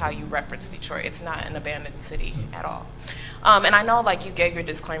that's how you reference Detroit. It's not an abandoned city at all. And I know you gave your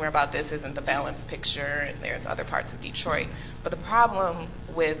disclaimer about this isn't the balanced picture and there's other parts of Detroit. But the problem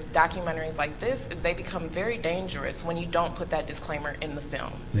with documentaries like this is they become very dangerous when you don't put that disclaimer in the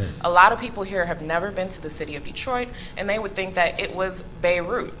film. Yes. A lot of people here have never been to the city of Detroit, and they would think that it was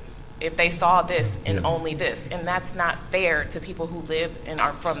Beirut. if they saw this and only this, and that's not fair to people who live and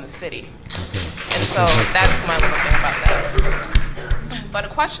are from the city. And so that's my little thing about that. But a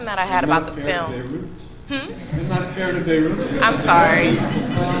question that I had about the film. It's not fair to Beirut. I'm sorry.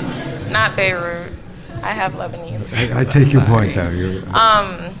 Not Beirut. I have Lebanese friends. I take your point,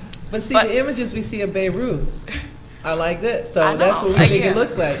 though. But see, the images we see of Beirut are like this. So that's what we think it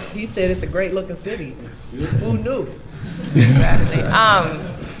looks like. He said it's a great looking city. Who knew? Exactly.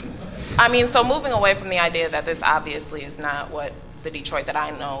 I mean, so moving away from the idea that this obviously is not what the Detroit that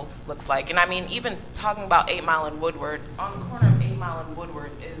I know looks like. And I mean, even talking about 8 Mile and Woodward, on the corner of 8 Mile and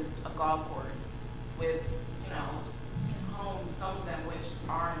Woodward is a golf course with, you know, homes, some of them which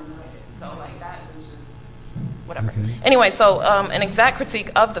are unlimited. So like that is just whatever. Okay. Anyway, so an exact critique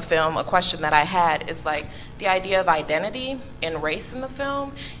of the film, a question that I had is like the idea of identity and race in the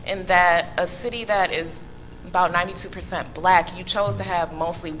film, and that a city that is about 92% black, you chose to have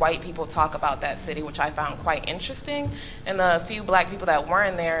mostly white people talk about that city, which I found quite interesting. And the few black people that were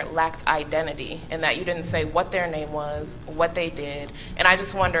in there lacked identity, and that you didn't say what their name was, what they did. And I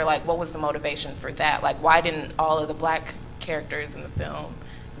just wonder, like, what was the motivation for that? Like, why didn't all of the black characters in the film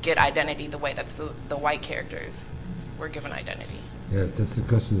get identity the way that the white characters were given identity? Yeah, that's the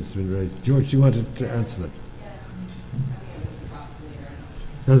question that's been raised. George, you wanted to answer that?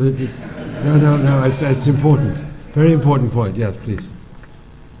 No, it's important. Very important point. Yes, please.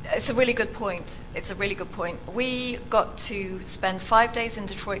 It's a really good point. We got to spend 5 days in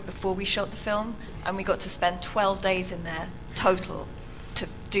Detroit before we shot the film, and we got to spend 12 days in there total to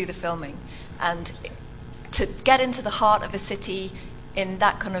do the filming. And to get into the heart of a city in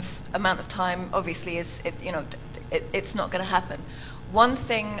that kind of amount of time, obviously, it's not going to happen. One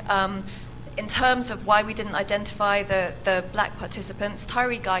thing. In terms of why we didn't identify the black participants,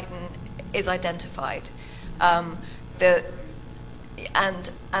 Tyree Guyton is identified, and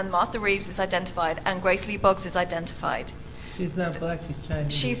Martha Reeves is identified, and Grace Lee Boggs is identified. She's not black, she's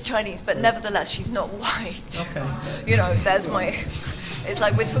Chinese. She's Chinese, but nevertheless, she's not white. Okay. You know, there's my. It's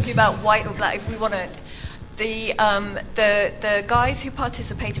like we're talking about white or black. If we want to, the guys who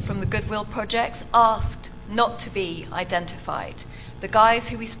participated from the Goodwill projects asked not to be identified. The guys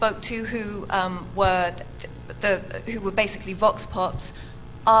who we spoke to, who were basically vox pops,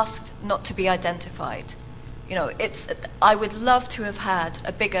 asked not to be identified. You know, I would love to have had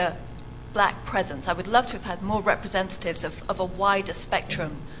a bigger black presence. I would love to have had more representatives of a wider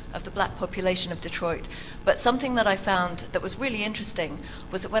spectrum of the black population of Detroit. But something that I found that was really interesting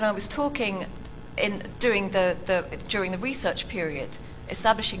was that when I was talking during the research period,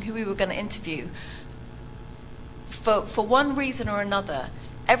 establishing who we were going to interview. For one reason or another,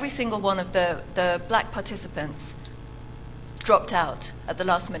 every single one of the black participants dropped out at the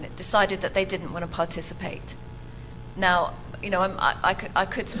last minute, decided that they didn't want to participate. Now, you know, I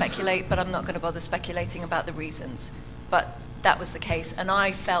could speculate, but I'm not going to bother speculating about the reasons. But that was the case, and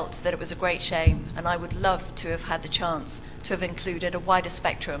I felt that it was a great shame, and I would love to have had the chance to have included a wider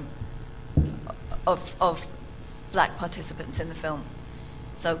spectrum of black participants in the film.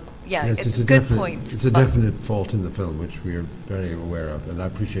 So, yeah, yes, it's a good point. It's a definite fault in the film, which we are very aware of, and I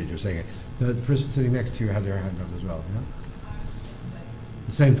appreciate you saying it. The person sitting next to you had their hand up as well, yeah?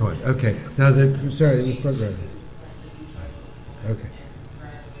 The same point, okay. Now, sorry, in the front row. Okay.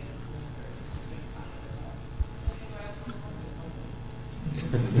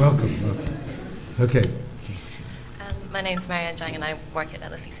 Welcome. Okay. My name's Marianne Jang, and I work at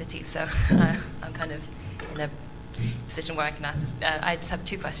LSE City, so I'm kind of in a position where I can ask this. I just have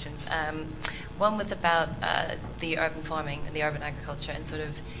two questions. One was about the urban farming and the urban agriculture, and sort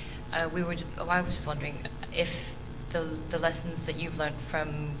of I was just wondering if the lessons that you've learned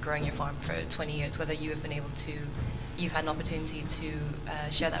from growing your farm for 20 years, whether you've had an opportunity to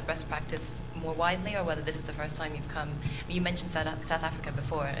share that best practice more widely, or whether this is the first time you've come. You mentioned South Africa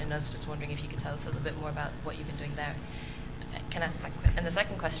before, and I was just wondering if you could tell us a little bit more about what you've been doing there. Can I ask the second question? And the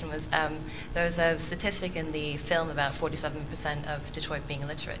second question was, there was a statistic in the film about 47% of Detroit being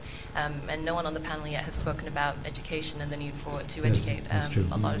illiterate, and no one on the panel yet has spoken about education and the need to educate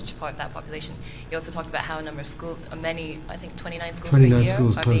a large part of that population. You also talked about how a number of schools, I think 29 schools per year, 29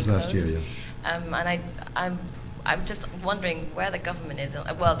 schools closed last year, yeah. And I'm just wondering where the government is,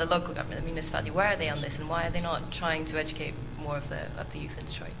 well, the local government, the municipality, where are they on this, and why are they not trying to educate more of the youth in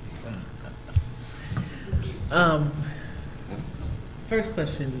Detroit? First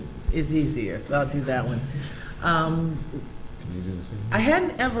question is easier, so I'll do that one. I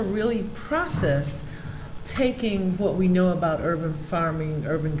hadn't ever really processed taking what we know about urban farming,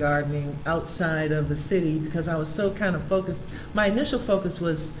 urban gardening outside of the city, because I was so kind of focused. My initial focus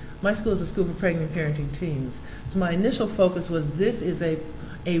was, my school is a school for pregnant and parenting teens. So my initial focus was, this is a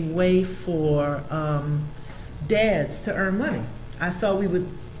a way for dads to earn money. I thought we would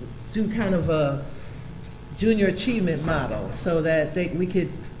do kind of a junior achievement model so that we could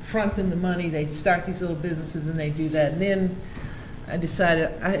front them the money, they'd start these little businesses and they do that. And then I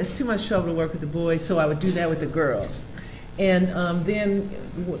decided it's too much trouble to work with the boys, so I would do that with the girls. And then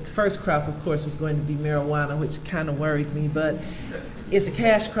the first crop, of course, was going to be marijuana, which kind of worried me, but it's a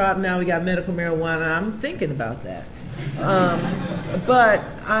cash crop. Now we got medical marijuana. I'm thinking about that. But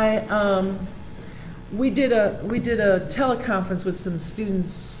we did a teleconference with some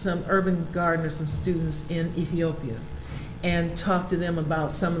students, some urban gardeners, some students in Ethiopia, and talked to them about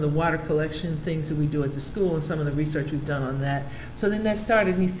some of the water collection things that we do at the school and some of the research we've done on that. So then that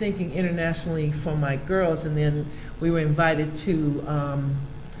started me thinking internationally for my girls, and then we were invited to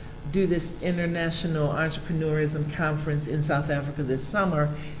do this international entrepreneurism conference in South Africa this summer,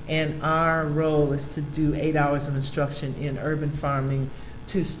 and our role is to do 8 hours of instruction in urban farming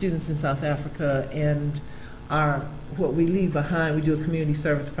to students in South Africa. And what we leave behind, we do a community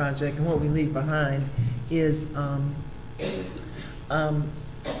service project, and what we leave behind is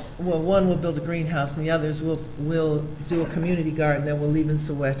well, one will build a greenhouse, and the others will do a community garden that we'll leave in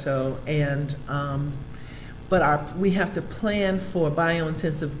Soweto. And but we have to plan for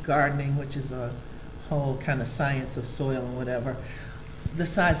biointensive gardening, which is a whole kind of science of soil and whatever, the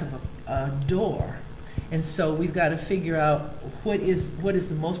size of a door. And so we've got to figure out what is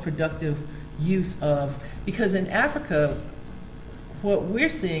the most productive use of, because in Africa, what we're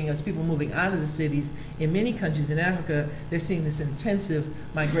seeing is people moving out of the cities. In many countries in Africa, they're seeing this intensive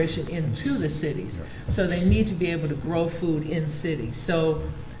migration into the cities. So they need to be able to grow food in cities. So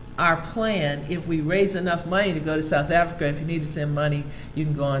our plan, if we raise enough money to go to South Africa, if you need to send money, you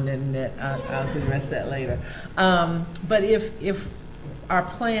can go on the internet. I'll do the rest of that later. But if our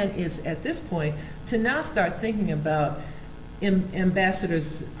plan is at this point to now start thinking about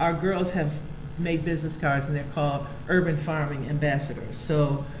ambassadors. Our girls have made business cards, and they're called urban farming ambassadors.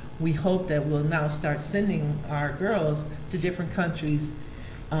 So we hope that we'll now start sending our girls to different countries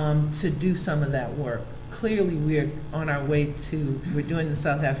to do some of that work. Clearly we're on our way we're doing in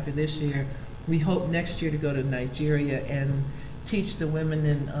South Africa this year. We hope next year to go to Nigeria and teach the women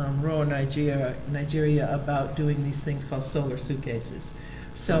in rural Nigeria about doing these things called solar suitcases.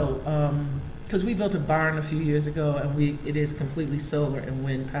 So, because we built a barn a few years ago, and it is completely solar and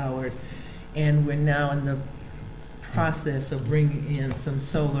wind powered, and we're now in the process of bringing in some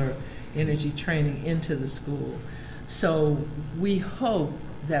solar energy training into the school. So we hope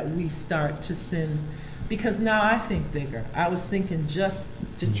that we start to send, because now I think bigger. I was thinking just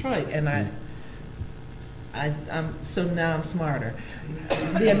Detroit, and so now I'm smarter.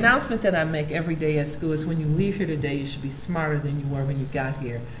 The announcement that I make every day at school is, when you leave here today, you should be smarter than you were when you got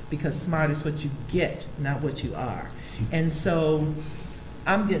here, because smart is what you get, not what you are. And so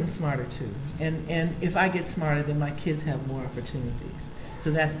I'm getting smarter too. And if I get smarter, then my kids have more opportunities.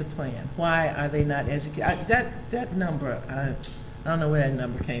 So that's the plan. Why are they not educated? That number, I don't know where that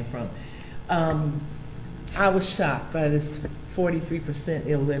number came from. I was shocked by this 43%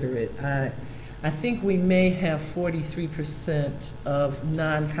 illiterate. I think we may have 43% of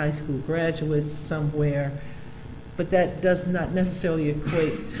non-high school graduates somewhere, but that does not necessarily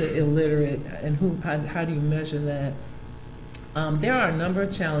equate to illiterate. And how do you measure that? There are a number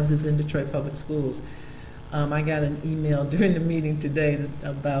of challenges in Detroit public schools. I got an email during the meeting today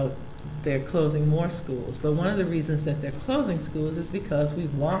about they're closing more schools, but one of the reasons that they're closing schools is because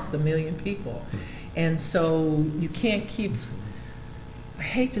we've lost 1 million people. And so you can't keep, I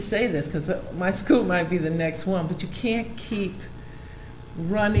hate to say this because my school might be the next one, but you can't keep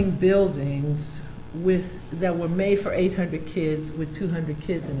running buildings that were made for 800 kids with 200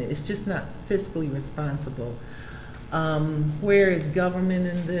 kids in it. It's just not fiscally responsible. Where is government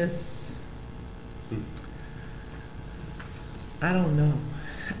in this? I don't know.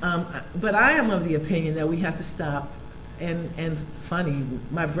 But I am of the opinion that we have to stop. And funny,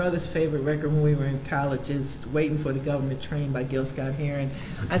 my brother's favorite record when we were in college is Waiting for the Government Train by Gil Scott-Heron.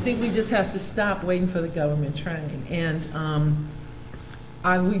 I think we just have to stop waiting for the government train. And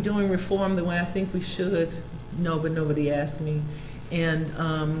are we doing reform the way I think we should? No, but nobody asked me. And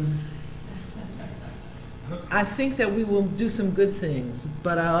I think that we will do some good things,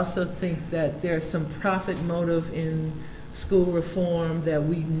 but I also think that there's some profit motive in school reform that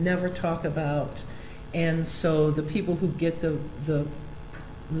we never talk about. And so the people who get the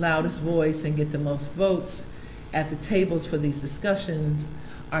loudest voice and get the most votes at the tables for these discussions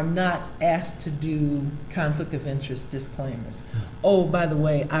are not asked to do conflict of interest disclaimers. Oh, by the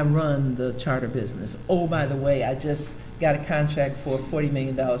way, I run the charter business. Oh, by the way, I just got a contract for $40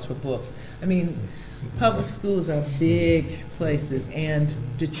 million for books. I mean, public schools are big places, and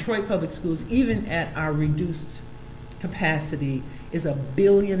Detroit Public Schools, even at our reduced capacity, is $1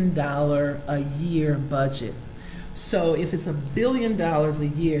 billion a year budget. So if it's $1 billion a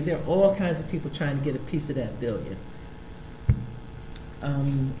year, there are all kinds of people trying to get a piece of that billion.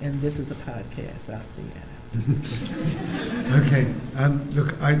 And this is a podcast, I'll see that. Okay,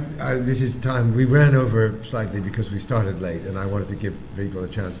 look, this is time. We ran over slightly because we started late, and I wanted to give people a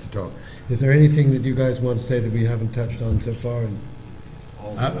chance to talk. Is there anything that you guys want to say that we haven't touched on so far?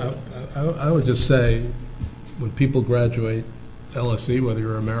 I would just say, when people graduate LSE, whether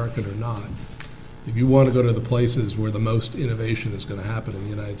you're American or not, if you want to go to the places where the most innovation is going to happen in the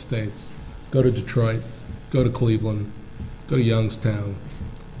United States, go to Detroit, go to Cleveland, go to Youngstown,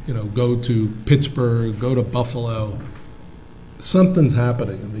 go to Pittsburgh, go to Buffalo. Something's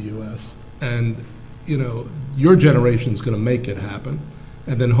happening in the U.S. And, your generation's going to make it happen.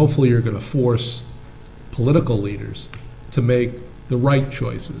 And then hopefully you're going to force political leaders to make the right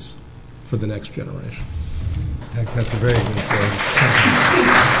choices for the next generation. That's a very good point.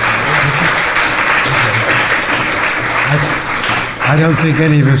 I don't think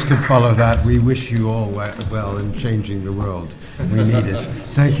any of us could follow that. We wish you all well in changing the world. We need it.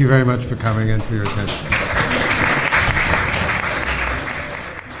 Thank you very much for coming and for your attention.